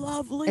shit, we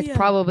love Leah. It's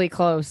probably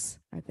close.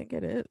 I think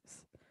it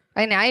is.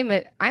 And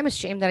I'm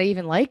ashamed that I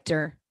even liked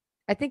her.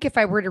 I think if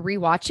I were to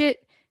rewatch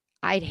it,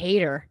 I'd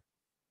hate her.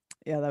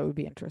 Yeah, that would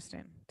be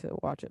interesting to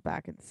watch it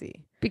back and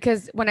see.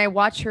 Because when I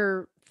watch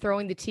her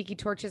throwing the tiki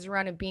torches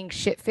around and being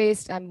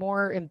shit-faced, I'm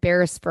more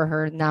embarrassed for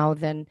her now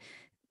than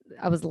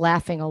I was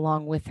laughing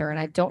along with her. And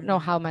I don't know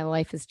how my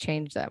life has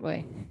changed that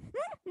way.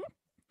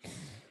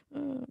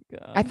 Oh,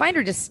 God. I find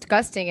her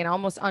disgusting and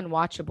almost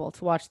unwatchable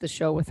to watch the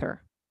show with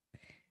her.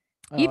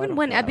 Even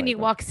when Ebony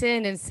walks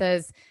in and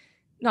says,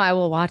 no, I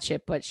will watch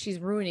it, but she's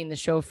ruining the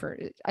show for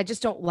it. I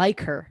just don't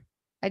like her.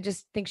 I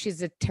just think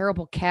she's a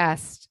terrible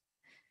cast.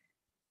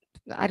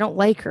 I don't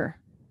like her.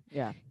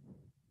 Yeah.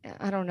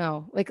 I don't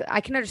know. Like,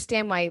 I can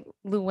understand why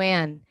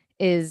Luann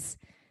is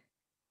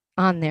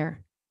on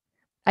there.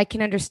 I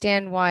can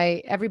understand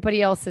why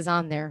everybody else is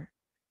on there.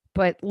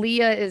 But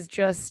Leah is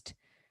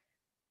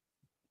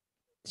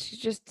she's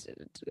just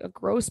a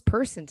gross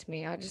person to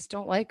me. I just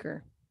don't like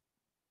her.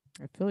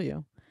 I feel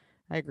you.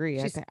 I agree.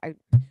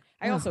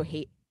 I also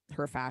hate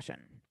her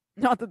fashion.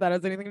 Not that that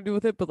has anything to do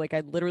with it, but like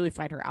I literally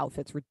find her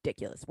outfits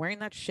ridiculous. Wearing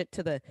that shit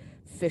to the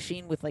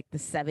fishing with like the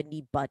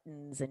 70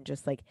 buttons and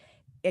just like,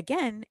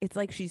 again, it's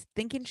like she's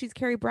thinking she's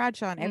Carrie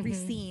Bradshaw in every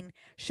scene,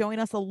 showing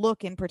us a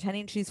look and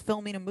pretending she's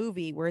filming a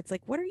movie where it's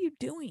like, what are you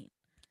doing?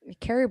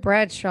 Carrie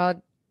Bradshaw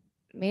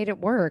made it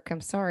work.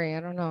 I'm sorry. I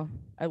don't know.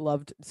 I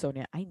loved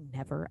Sonia. I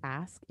never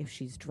ask if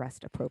she's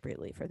dressed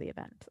appropriately for the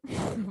event.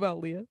 About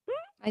Leah.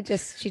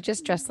 She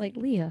just dressed like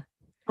Leah.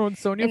 Oh, and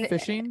Sonia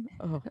fishing?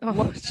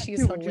 Oh,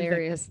 she's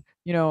hilarious. Like,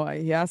 you know,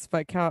 he asked if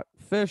I caught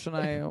fish, and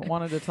I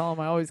wanted to tell him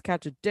I always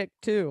catch a dick,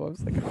 too. I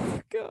was like, oh,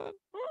 my God.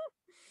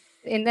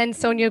 And then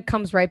Sonia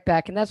comes right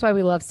back, and that's why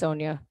we love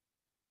Sonia.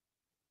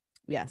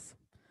 Yes.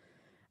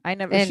 She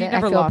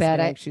never lost bad.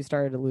 Me like she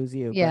started to lose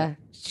you. Yeah,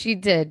 she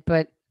did,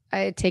 but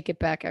I take it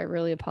back. I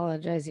really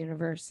apologize,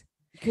 universe.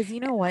 Because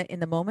you know what? In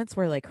the moments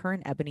where like her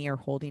and Ebony are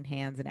holding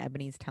hands and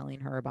Ebony's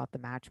telling her about the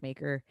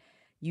matchmaker,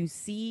 you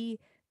see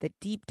that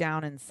deep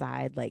down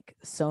inside, like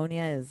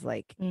Sonia is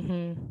like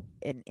an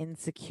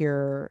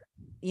insecure,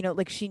 you know,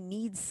 like she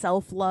needs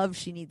self-love.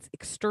 She needs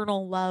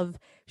external love.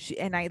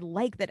 And I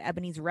like that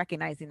Ebony's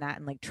recognizing that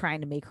and like trying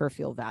to make her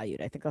feel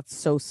valued. I think that's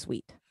so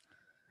sweet.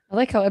 I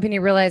like how Ebony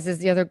realizes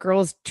the other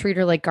girls treat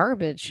her like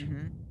garbage.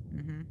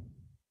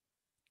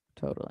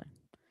 Totally.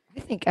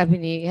 I think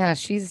Ebony, I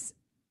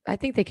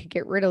think they could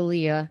get rid of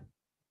Leah.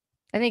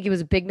 I think it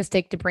was a big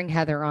mistake to bring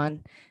Heather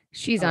on.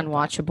 She's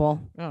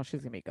unwatchable. Oh,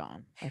 she's gonna be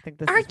gone. I think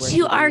this. Aren't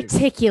you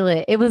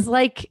articulate? It was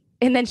like,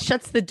 and then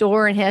shuts the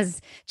door and has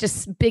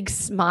just big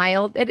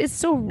smile. It is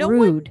so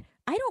rude.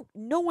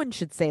 No one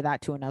should say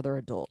that to another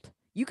adult.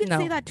 You can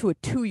say that to a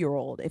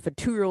 2-year-old if a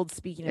 2-year-old's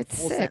speaking in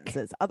full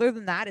sentences. Other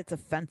than that, it's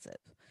offensive.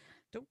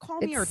 Don't call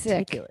me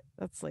articulate.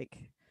 That's like,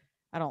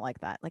 I don't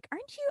like that. Like,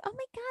 aren't you? Oh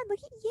my God, look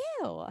at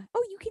you.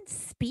 Oh, you can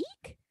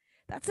speak?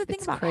 That's the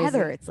thing about crazy.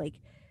 Heather. It's like,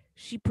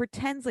 she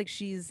pretends like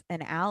she's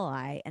an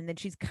ally and then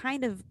she's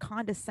kind of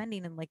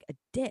condescending and like a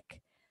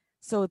dick.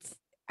 So it's,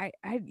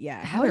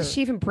 How does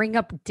she even bring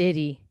up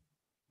Diddy?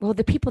 Well,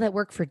 the people that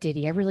work for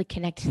Diddy, I really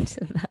connected to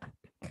them.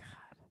 God.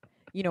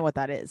 You know what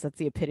that is? That's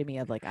the epitome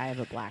of like, I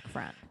have a black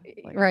friend.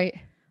 Like, right.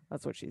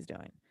 That's what she's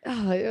doing.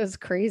 Oh, it was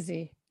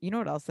crazy. You know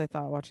what else I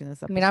thought watching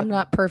this episode? I mean, I'm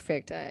not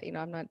perfect.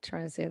 I'm not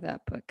trying to say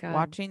that, but God,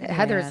 watching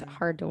Heather's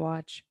hard to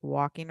watch.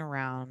 Walking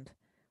around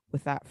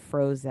with that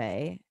Froze,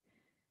 I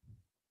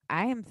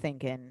am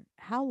thinking,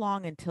 how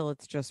long until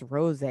it's just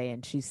Rose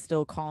and she's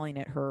still calling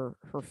it her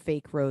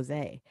fake Rose?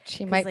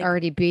 She might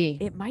already be.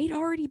 It might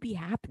already be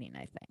happening,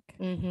 I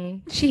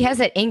think. She has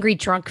that angry,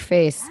 drunk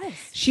face. Yes,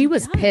 she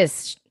was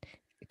pissed.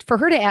 For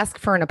her to ask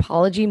for an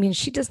apology means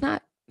she does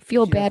not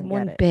feel bad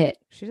one bit.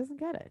 She doesn't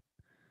get it.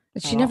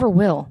 She never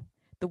will.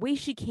 The way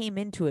she came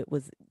into it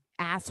was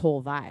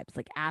asshole vibes,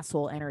 like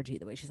asshole energy.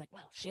 The way she's like,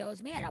 well, she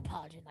owes me an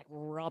apology, and like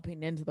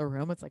rubbing into the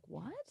room. It's like,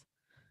 what?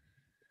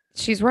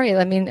 She's right.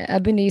 I mean,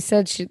 Ebony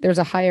said there's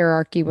a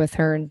hierarchy with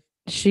her and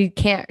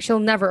she'll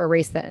never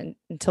erase that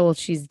until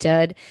she's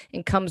dead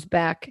and comes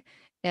back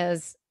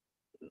as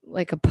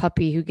like a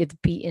puppy who gets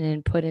beaten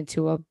and put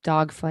into a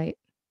dog fight.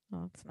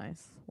 Oh, that's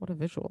nice. What a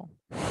visual.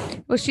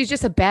 Well, she's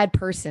just a bad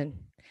person.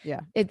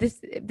 Yeah.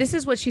 This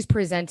is what she's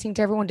presenting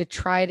to everyone to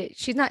try to.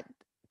 She's not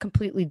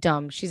completely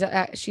dumb.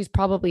 She's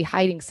probably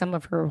hiding some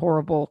of her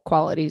horrible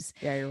qualities.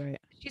 Yeah, you're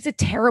right. She's a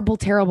terrible,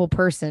 terrible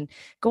person.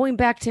 Going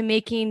back to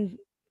making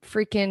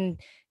freaking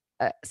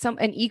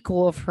an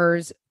equal of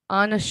hers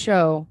on a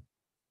show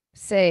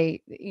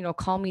say,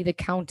 call me the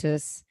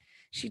Countess.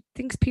 She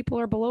thinks people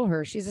are below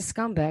her. She's a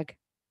scumbag.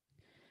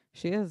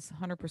 She is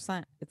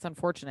 100%. It's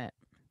unfortunate.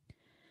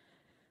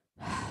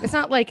 It's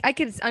not like I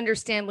could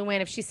understand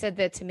Luann if she said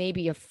that to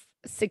maybe a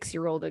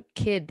 6-year-old, a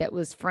kid that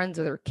was friends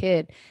with her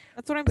kid.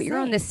 That's what I'm saying. But you're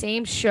on the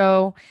same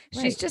show.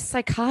 Right. She's just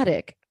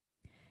psychotic.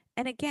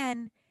 And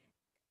again,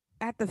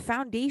 at the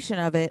foundation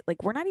of it,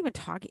 like, we're not even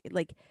talking,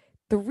 like,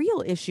 the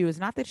real issue is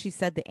not that she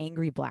said the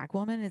angry black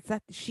woman. It's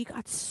that she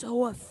got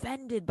so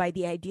offended by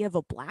the idea of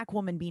a black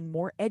woman being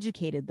more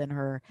educated than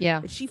her.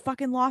 Yeah. That she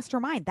fucking lost her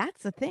mind.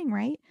 That's the thing,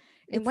 right?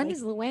 And when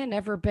has Luann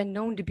ever been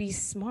known to be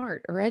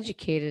smart or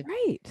educated?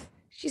 Right.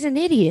 She's an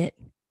idiot.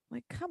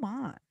 Like, come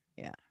on.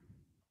 Yeah.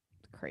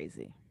 It's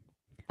crazy.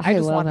 I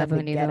just love want them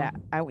Ebony, to get out.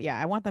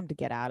 I want them to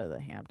get out of the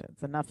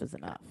Hamptons. Enough is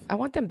enough. I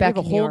want them back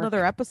in a whole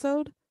other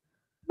episode.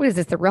 What is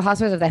this? The Real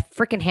Housewives of the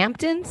freaking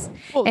Hamptons?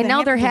 And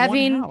now they're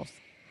having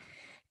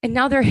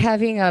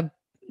a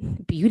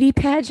beauty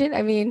pageant.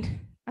 I mean,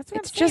 that's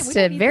what it's just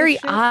a very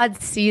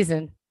odd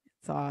season.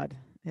 It's odd.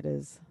 It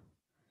is.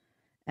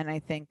 And I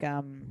think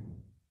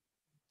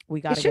we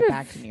got to get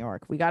back to New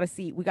York. We got to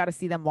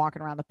see them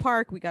walking around the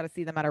park. We got to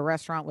see them at a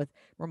restaurant with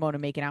Ramona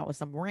making out with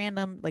some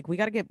random. Like, we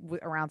got to get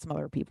around some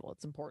other people.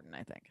 It's important,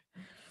 I think.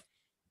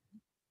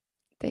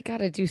 They got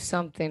to do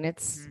something.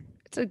 It's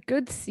a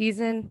good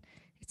season.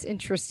 It's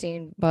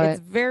interesting, but it's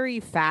very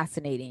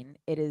fascinating.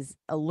 It is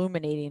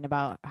illuminating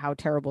about how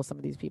terrible some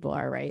of these people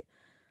are, right?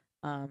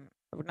 I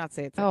would not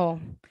say it's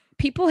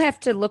people have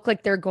to look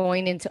like they're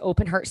going into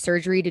open heart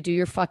surgery to do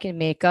your fucking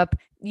makeup.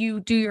 You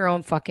do your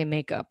own fucking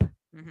makeup.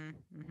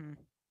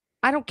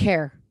 I don't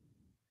care.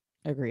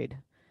 Agreed.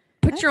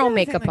 Put your own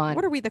makeup on.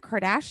 What are we, the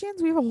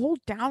Kardashians? We have a whole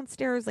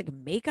downstairs like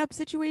makeup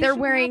situation. They're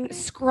wearing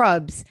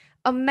scrubs,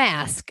 a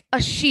mask,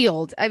 a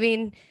shield. I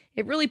mean,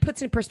 it really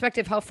puts in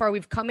perspective how far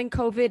we've come in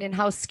COVID and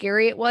how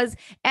scary it was.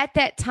 At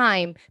that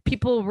time,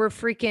 people were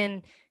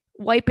freaking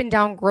wiping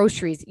down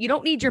groceries. You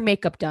don't need your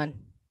makeup done.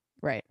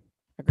 Right.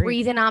 Agreed.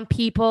 Breathing on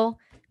people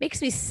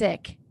makes me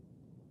sick.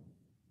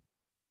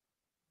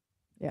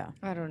 Yeah.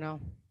 I don't know.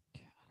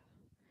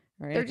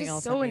 Right, they're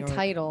just so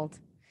entitled.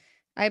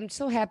 I'm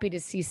so happy to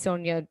see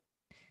Sonia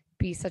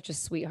be such a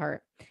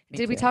sweetheart.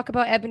 Did we talk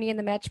about Ebony and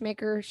the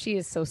matchmaker? She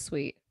is so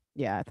sweet.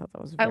 Yeah, I thought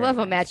that was. I love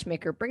a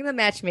matchmaker. Bring the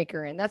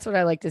matchmaker in. That's what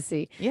I like to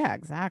see. Yeah,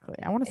 exactly.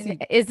 I want to see.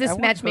 Is this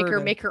matchmaker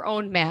make her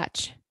own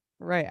match?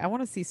 Right. I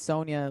want to see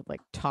Sonia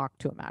like talk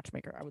to a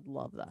matchmaker. I would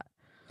love that.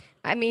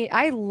 I mean,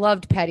 I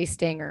loved Patty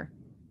Stanger,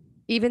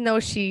 even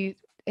though she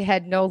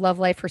had no love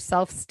life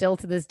herself. Still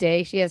to this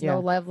day, she has no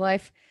love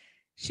life.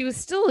 She was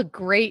still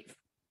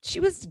she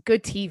was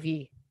good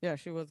TV. Yeah,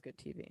 she was good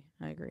TV.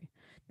 I agree.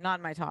 Not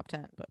in my top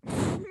 10, but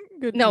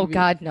good. No, TV.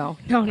 God, no.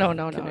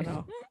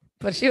 No.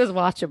 But she was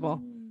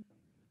watchable.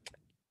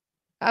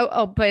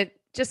 Oh, but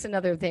just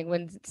another thing.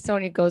 When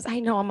Sonia goes, I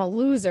know I'm a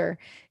loser.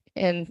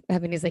 And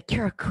Ebony's like,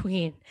 you're a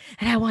queen.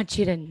 And I want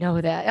you to know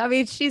that. I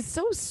mean, she's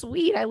so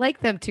sweet. I like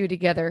them two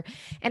together.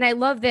 And I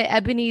love that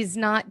Ebony's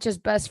not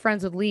just best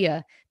friends with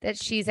Leah, that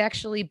she's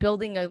actually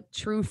building a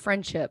true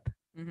friendship.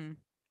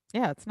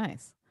 Yeah, it's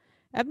nice.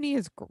 Ebony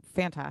is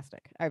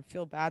fantastic. I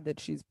feel bad that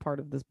she's part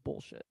of this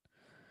bullshit.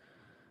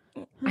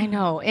 I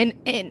know. And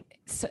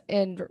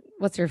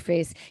what's her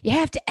face? You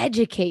have to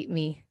educate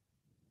me.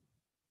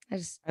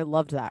 I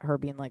loved that. Her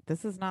being like,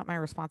 this is not my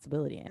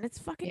responsibility. And it's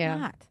fucking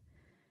not.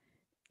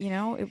 You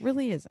know, it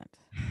really isn't.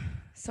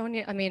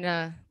 Sonia,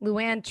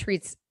 Luann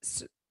treats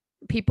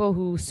people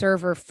who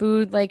serve her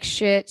food like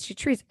shit. She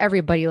treats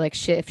everybody like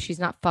shit if she's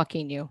not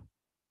fucking you.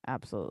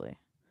 Absolutely.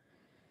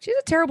 She's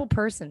a terrible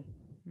person.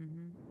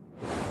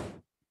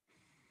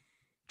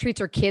 Treats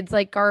her kids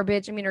like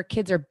garbage. I mean, her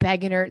kids are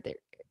begging her.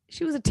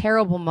 She was a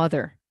terrible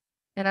mother.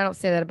 And I don't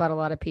say that about a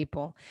lot of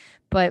people.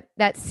 But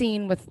that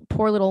scene with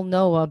poor little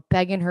Noah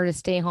begging her to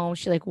stay home,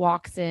 she like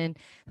walks in.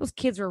 Those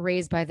kids were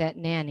raised by that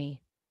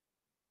nanny.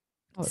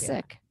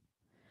 Sick.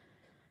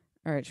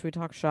 All right, should we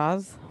talk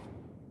Shaz?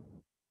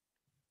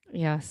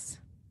 Yes.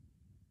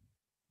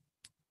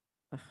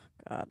 Oh,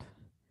 God.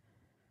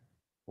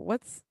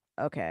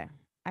 Okay.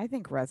 I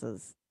think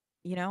Reza's,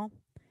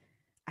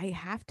 I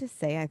have to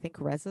say, I think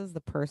Reza's the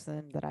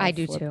person that I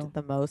do too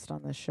the most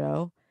on the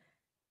show.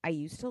 I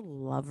used to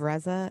love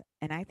Reza,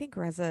 and I think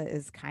Reza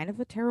is kind of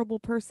a terrible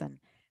person.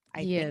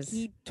 I think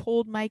he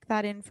told Mike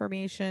that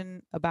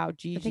information about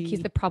Gigi. I think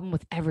he's the problem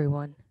with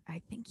everyone.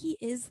 I think he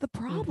is the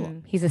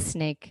problem. He's a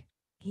snake.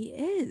 He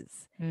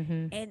is.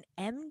 And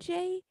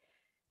MJ,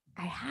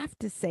 I have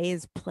to say,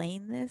 is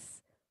playing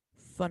this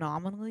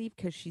phenomenally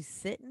because she's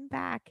sitting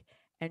back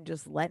and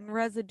just letting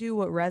Reza do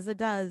what Reza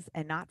does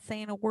and not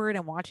saying a word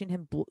and watching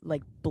him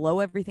blow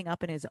everything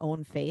up in his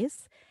own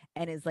face.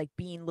 and is like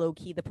being low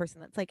key the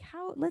person that's like,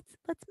 how let's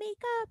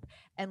make up,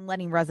 and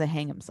letting Reza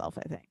hang himself,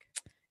 I think.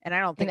 And I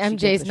don't think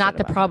MJ is not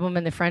the problem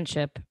in the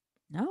friendship.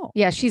 No.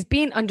 Yeah, she's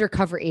being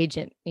undercover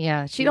agent.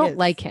 Yeah, she don't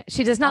like him.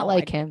 She does not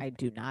like him. I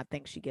do not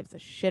think she gives a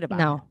shit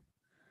about him.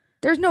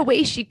 There's no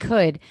way she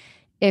could.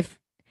 She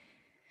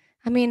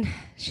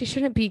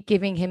shouldn't be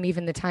giving him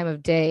even the time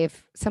of day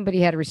if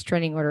somebody had a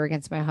restraining order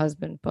against my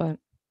husband, but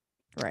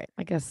right.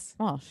 I guess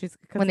she's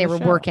when they were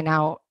working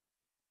out,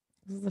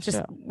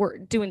 just we're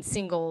doing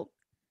single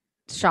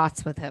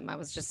shots with him. I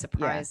was just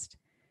surprised.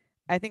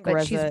 Yeah. I think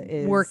Reza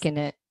is working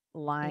it.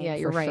 Lying, yeah,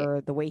 you're right.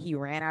 Sure. The way he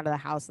ran out of the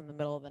house in the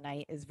middle of the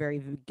night is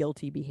very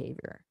guilty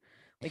behavior.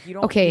 Like you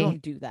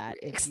don't do that.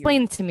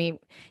 Explain to me.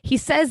 He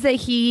says that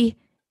he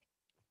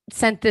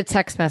sent the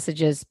text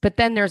messages, but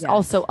then there's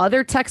also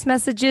other text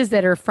messages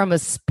that are from a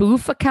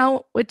spoof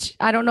account, which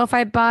I don't know if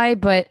I buy.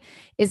 But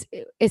is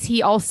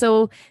he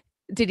also?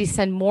 Did he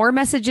send more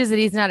messages that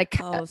he's not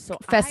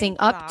fessing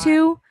up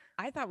to?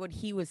 I thought what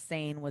he was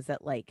saying was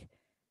that like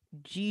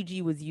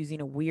Gigi was using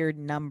a weird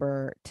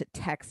number to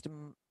text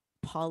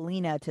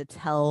Paulina to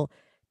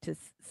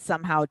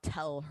somehow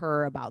tell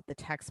her about the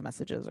text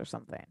messages or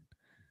something,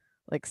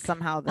 like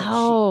somehow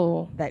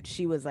that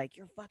she was like,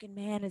 your fucking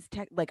man is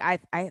like I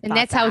and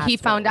that's how he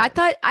found.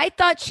 I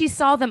thought she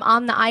saw them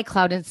on the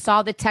iCloud and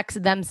saw the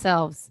text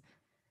themselves,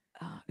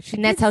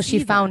 and that's how she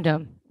found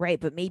him. Right,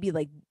 but maybe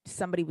like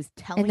somebody was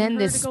telling. And then her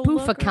this to go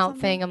spoof look account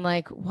thing, I'm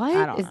like,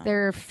 what is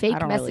there fake I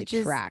don't messages?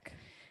 Really track.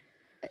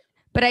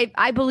 But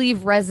I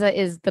believe Reza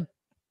is the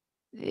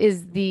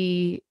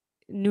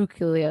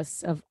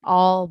nucleus of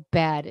all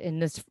bad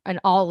in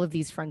all of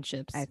these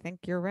friendships. I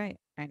think you're right.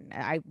 And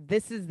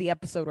this is the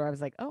episode where I was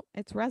like, oh,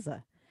 it's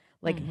Reza.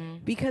 Like,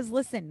 because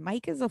listen,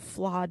 Mike is a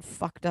flawed,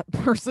 fucked up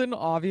person,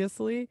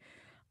 obviously.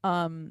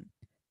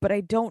 But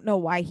I don't know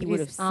why he would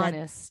have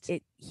said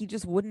it. He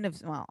just wouldn't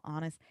have. Well,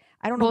 honest.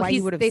 I don't know why he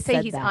would have said that. They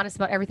say he's honest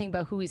about everything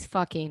but who he's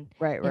fucking.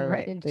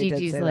 Right. And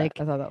Gigi's like,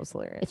 I thought that was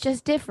hilarious. It's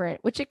just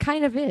different, which it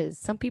kind of is.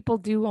 Some people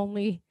do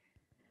only.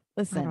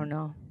 Listen, I don't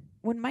know.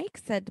 When Mike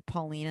said to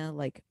Paulina,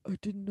 like, I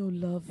didn't know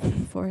love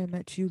before I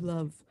met you,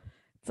 love.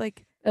 It's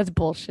like, that's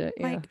bullshit.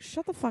 Mike,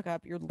 shut the fuck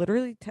up. You're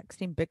literally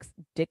texting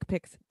dick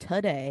pics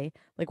today.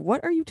 Like,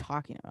 what are you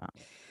talking about?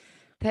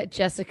 That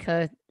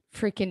Jessica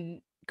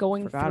freaking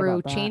going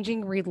through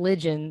changing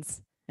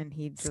religions and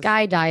he just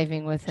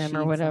skydiving with him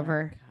or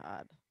whatever.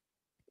 God.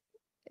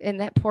 And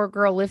that poor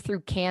girl lived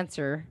through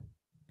cancer.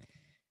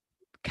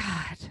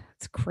 God,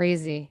 it's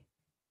crazy.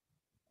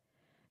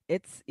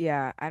 Reza's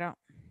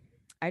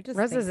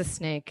a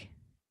snake.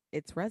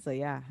 It's Reza,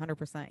 yeah,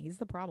 100%. He's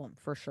the problem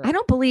for sure. I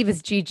don't believe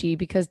it's Gigi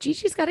because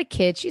Gigi's got a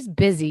kid. She's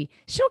busy.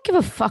 She don't give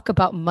a fuck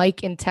about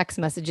Mike and text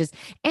messages.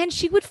 And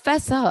she would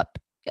fess up.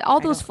 All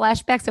those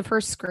flashbacks of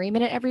her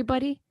screaming at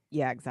everybody.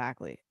 Yeah,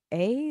 exactly.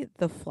 The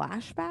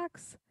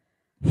flashbacks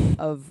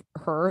of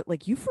her,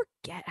 like you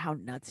forget how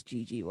nuts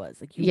Gigi was.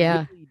 Like you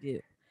really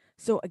do.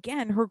 So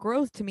again, her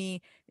growth to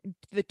me,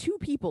 the two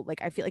people,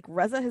 like I feel like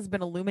Reza has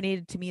been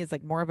illuminated to me as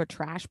like more of a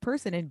trash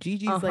person, and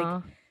Gigi's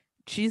like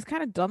she's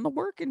kind of done the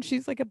work and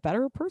she's like a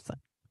better person.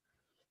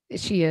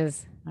 She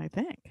is. I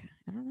think.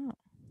 I don't know.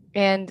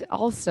 And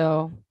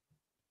also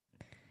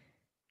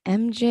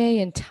MJ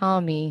and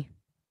Tommy,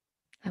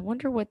 I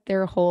wonder what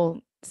their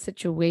whole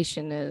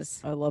situation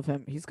is. I love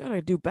him. He's got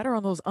to do better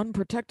on those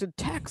unprotected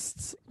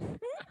texts.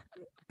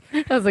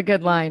 That was a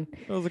good line.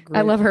 That was a great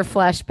I love her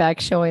flashback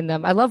showing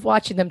them. I love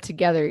watching them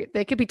together.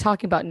 They could be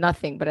talking about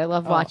nothing, but I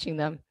love watching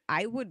them.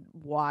 I would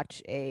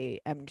watch a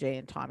MJ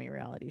and Tommy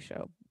reality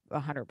show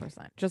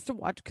 100% just to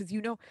watch, because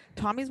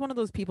Tommy's one of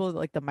those people that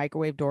like the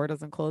microwave door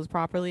doesn't close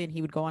properly and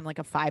he would go on like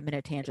a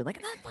 5-minute tangent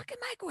like that fucking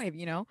microwave,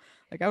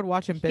 like I would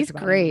watch him bitch. He's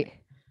great.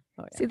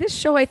 Oh, yeah. See, this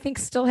show I think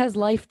still has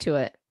life to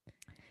it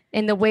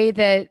in the way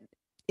that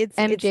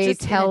MJ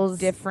just tells in a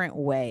different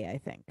way. I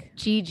think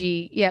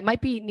Gigi, it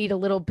might need a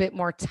little bit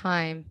more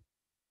time.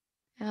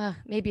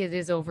 Maybe it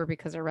is over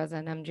because of Reza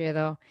and MJ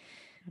though.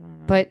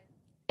 But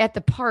at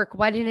the park,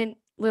 why didn't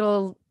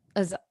little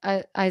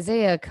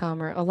Isaiah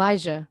come or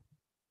Elijah?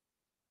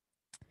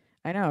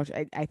 I know.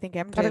 I think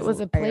MJ. But it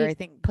was a play. I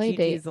think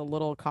Gigi's a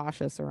little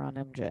cautious around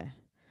MJ.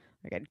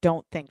 Like I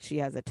don't think she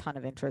has a ton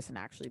of interest in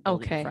actually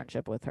building a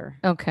friendship with her.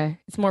 Okay,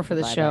 it's more for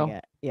the show.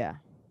 Yeah,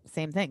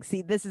 same thing.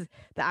 See,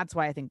 that's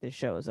why I think this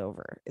show is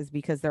over, is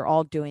because they're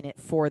all doing it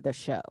for the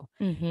show.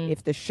 Mm-hmm.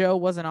 If the show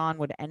wasn't on,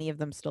 would any of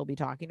them still be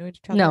talking to each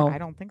other? No, I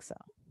don't think so.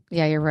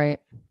 Yeah, you're right.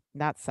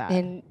 That's sad.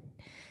 And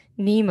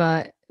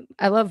Nima,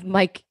 I love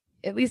Mike.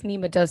 At least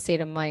Nima does say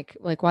to Mike,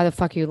 like, why the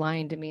fuck are you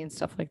lying to me and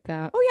stuff like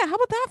that. Oh, yeah. How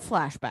about that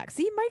flashback?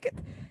 See, Mike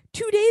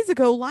 2 days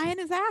ago lying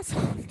his ass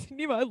off to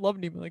Nima. I love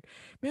Nima. Like,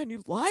 man,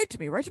 you lied to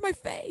me right to my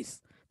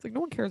face. It's like,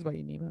 no one cares about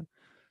you, Nima.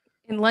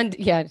 In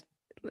London, yeah.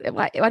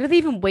 Why do they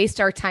even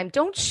waste our time?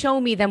 Don't show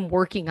me them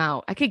working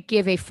out. I could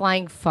give a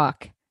flying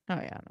fuck. Oh,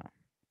 yeah, no.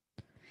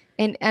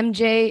 And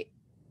MJ,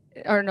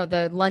 or no,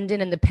 the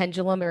London and the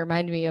pendulum, it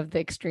reminded me of the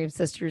Extreme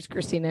Sisters,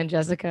 Christina and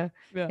Jessica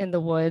in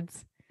the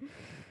woods.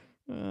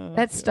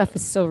 That stuff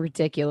is so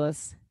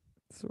ridiculous.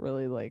 It's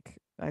really like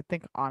I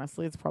think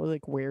honestly, it's probably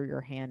like where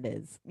your hand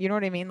is. You know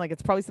what I mean? Like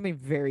it's probably something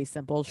very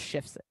simple,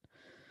 shifts it.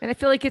 And I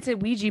feel like it's a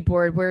Ouija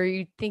board where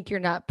you think you're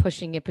not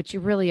pushing it, but you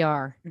really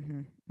are.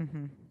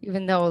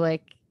 Even though,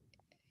 like,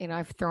 you know,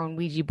 I've thrown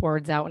Ouija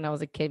boards out when I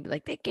was a kid.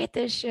 Like, they get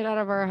this shit out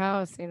of our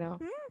house, you know.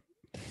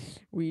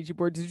 Ouija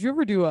board. Did you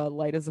ever do a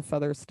light as a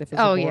feather, stiff as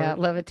a board? Oh yeah,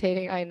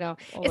 levitating. I know.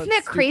 Isn't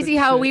that crazy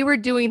how we were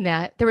doing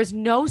that? There was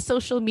no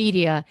social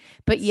media,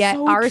 but yet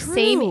our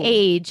same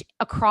age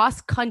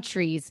across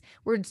countries,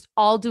 we're just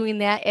all doing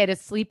that at a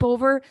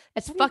sleepover.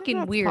 That's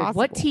fucking weird. Possible.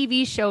 What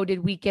TV show did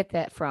we get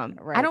that from?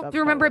 Right, I don't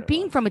remember it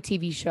being from a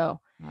TV show.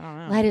 I don't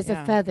know. Light as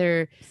a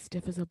feather,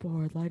 stiff as a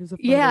board, light as a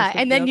feather. Yeah,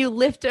 and then you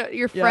lift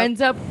your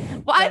friends up.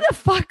 Why the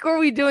fuck are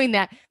we doing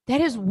that? That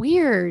is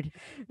weird.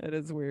 It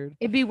is weird.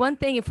 It'd be one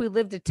thing if we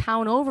lived a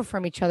town over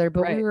from each other,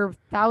 but we were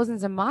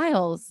thousands of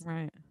miles.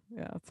 Right.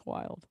 Yeah, it's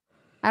wild.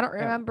 I don't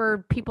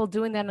remember people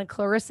doing that in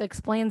Clarissa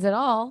Explains It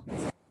All.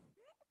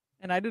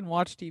 And I didn't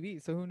watch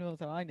TV, so who knows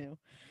how I knew.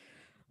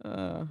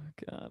 Oh,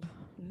 God.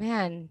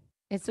 Man.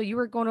 And so you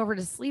were going over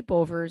to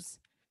sleepovers.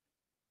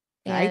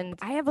 And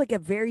I have like a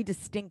very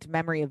distinct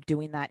memory of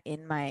doing that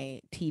in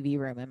my TV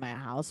room in my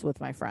house with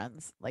my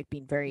friends, like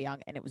being very young.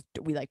 And it was,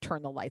 we like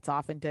turned the lights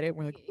off and did it.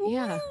 We're like,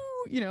 yeah,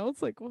 you know,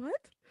 it's like, what?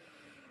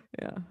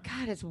 Yeah.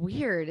 God, it's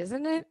weird,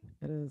 isn't it?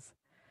 It is.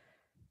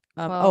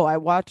 I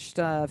watched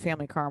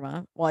Family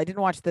Karma. Well, I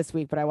didn't watch this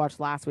week, but I watched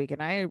last week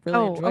and I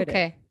really enjoyed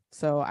it.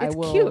 So it's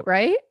cute,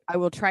 right? I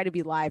will try to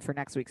be live for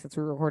next week since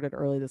we recorded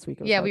early this week.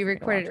 Yeah, we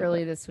recorded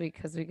early this week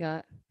because we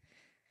got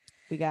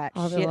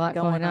all shit a lot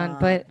going on.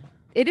 But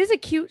it is a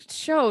cute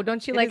show.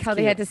 Don't you like how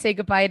they had to say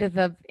goodbye to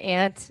the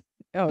aunt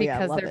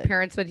because their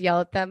parents would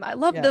yell at them? I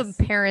love the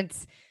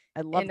parents.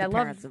 I love the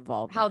parents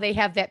involved. How they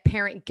have that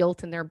parent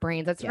guilt in their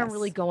brains. That's what I'm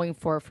really going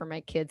for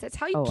my kids. That's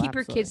how you keep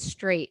your kids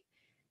straight.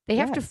 They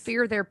have to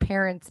fear their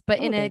parents, but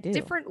in a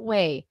different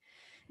way.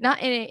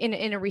 Not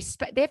in a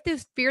respect. They have to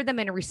fear them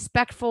in a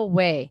respectful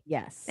way.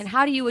 Yes. And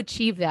how do you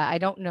achieve that? I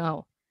don't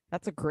know.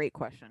 That's a great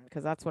question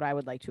because that's what I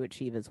would like to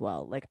achieve as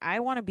well. Like I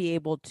want to be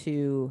able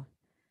to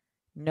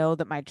know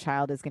that my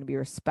child is going to be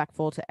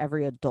respectful to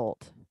every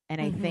adult. And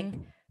I think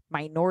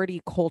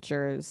minority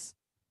cultures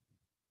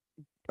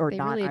I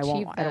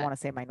don't want to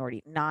say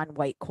minority,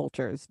 non-white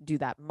cultures do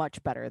that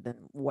much better than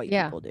white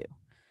people do.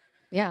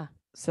 Yeah.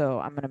 So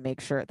I'm going to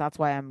make sure. That's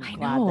why I'm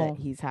glad that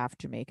he's half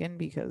Jamaican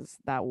because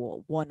that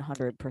will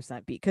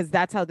 100% be because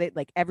that's how they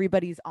like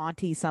everybody's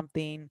auntie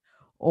something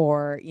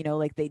or, you know,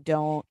 like they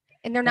don't.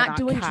 And they're not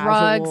doing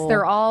drugs.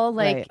 They're all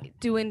like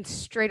doing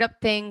straight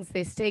up things.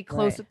 They stay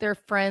close with their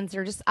friends.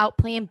 They're just out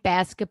playing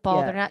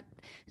basketball.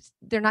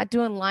 They're not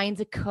doing lines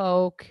of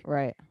coke.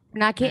 Right. They're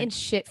not getting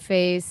shit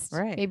faced.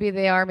 Right. Maybe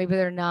they are. Maybe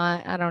they're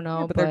not. I don't know.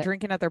 Yeah, but they're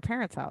drinking at their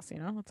parents' house. You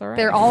know, it's all right.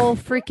 They're all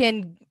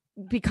freaking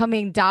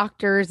becoming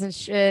doctors and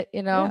shit.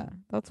 You know. Yeah,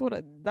 that's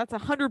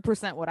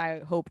 100% what I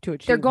hope to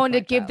achieve. They're going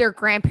to give their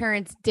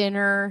grandparents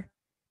dinner.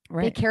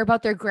 Right. They care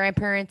about their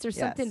grandparents. There's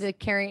something to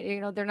carry.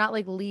 You know, they're not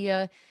like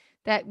Leah.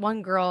 That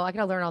one girl, I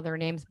gotta learn all their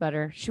names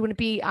better. She wouldn't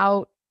be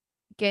out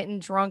getting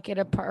drunk at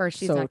a party.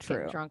 She's not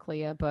getting drunk,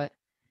 Leah, but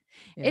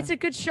it's a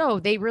good show.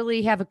 They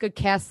really have a good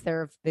cast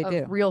there of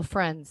real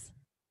friends.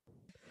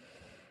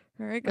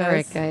 All right,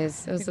 guys.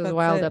 This was a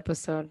wild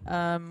episode.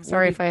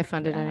 Sorry if I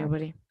offended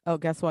anybody. Oh,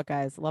 guess what,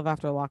 guys? Love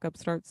After Lockup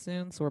starts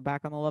soon, so we're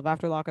back on the Love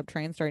After Lockup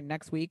train starting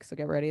next week. So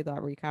get ready. That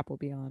recap will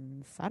be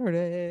on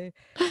Saturday.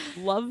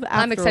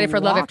 I'm excited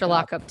for Love After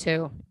Lockup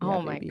too. Yeah,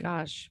 oh my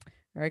gosh.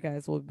 All right,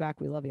 guys. We'll be back.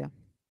 We love you.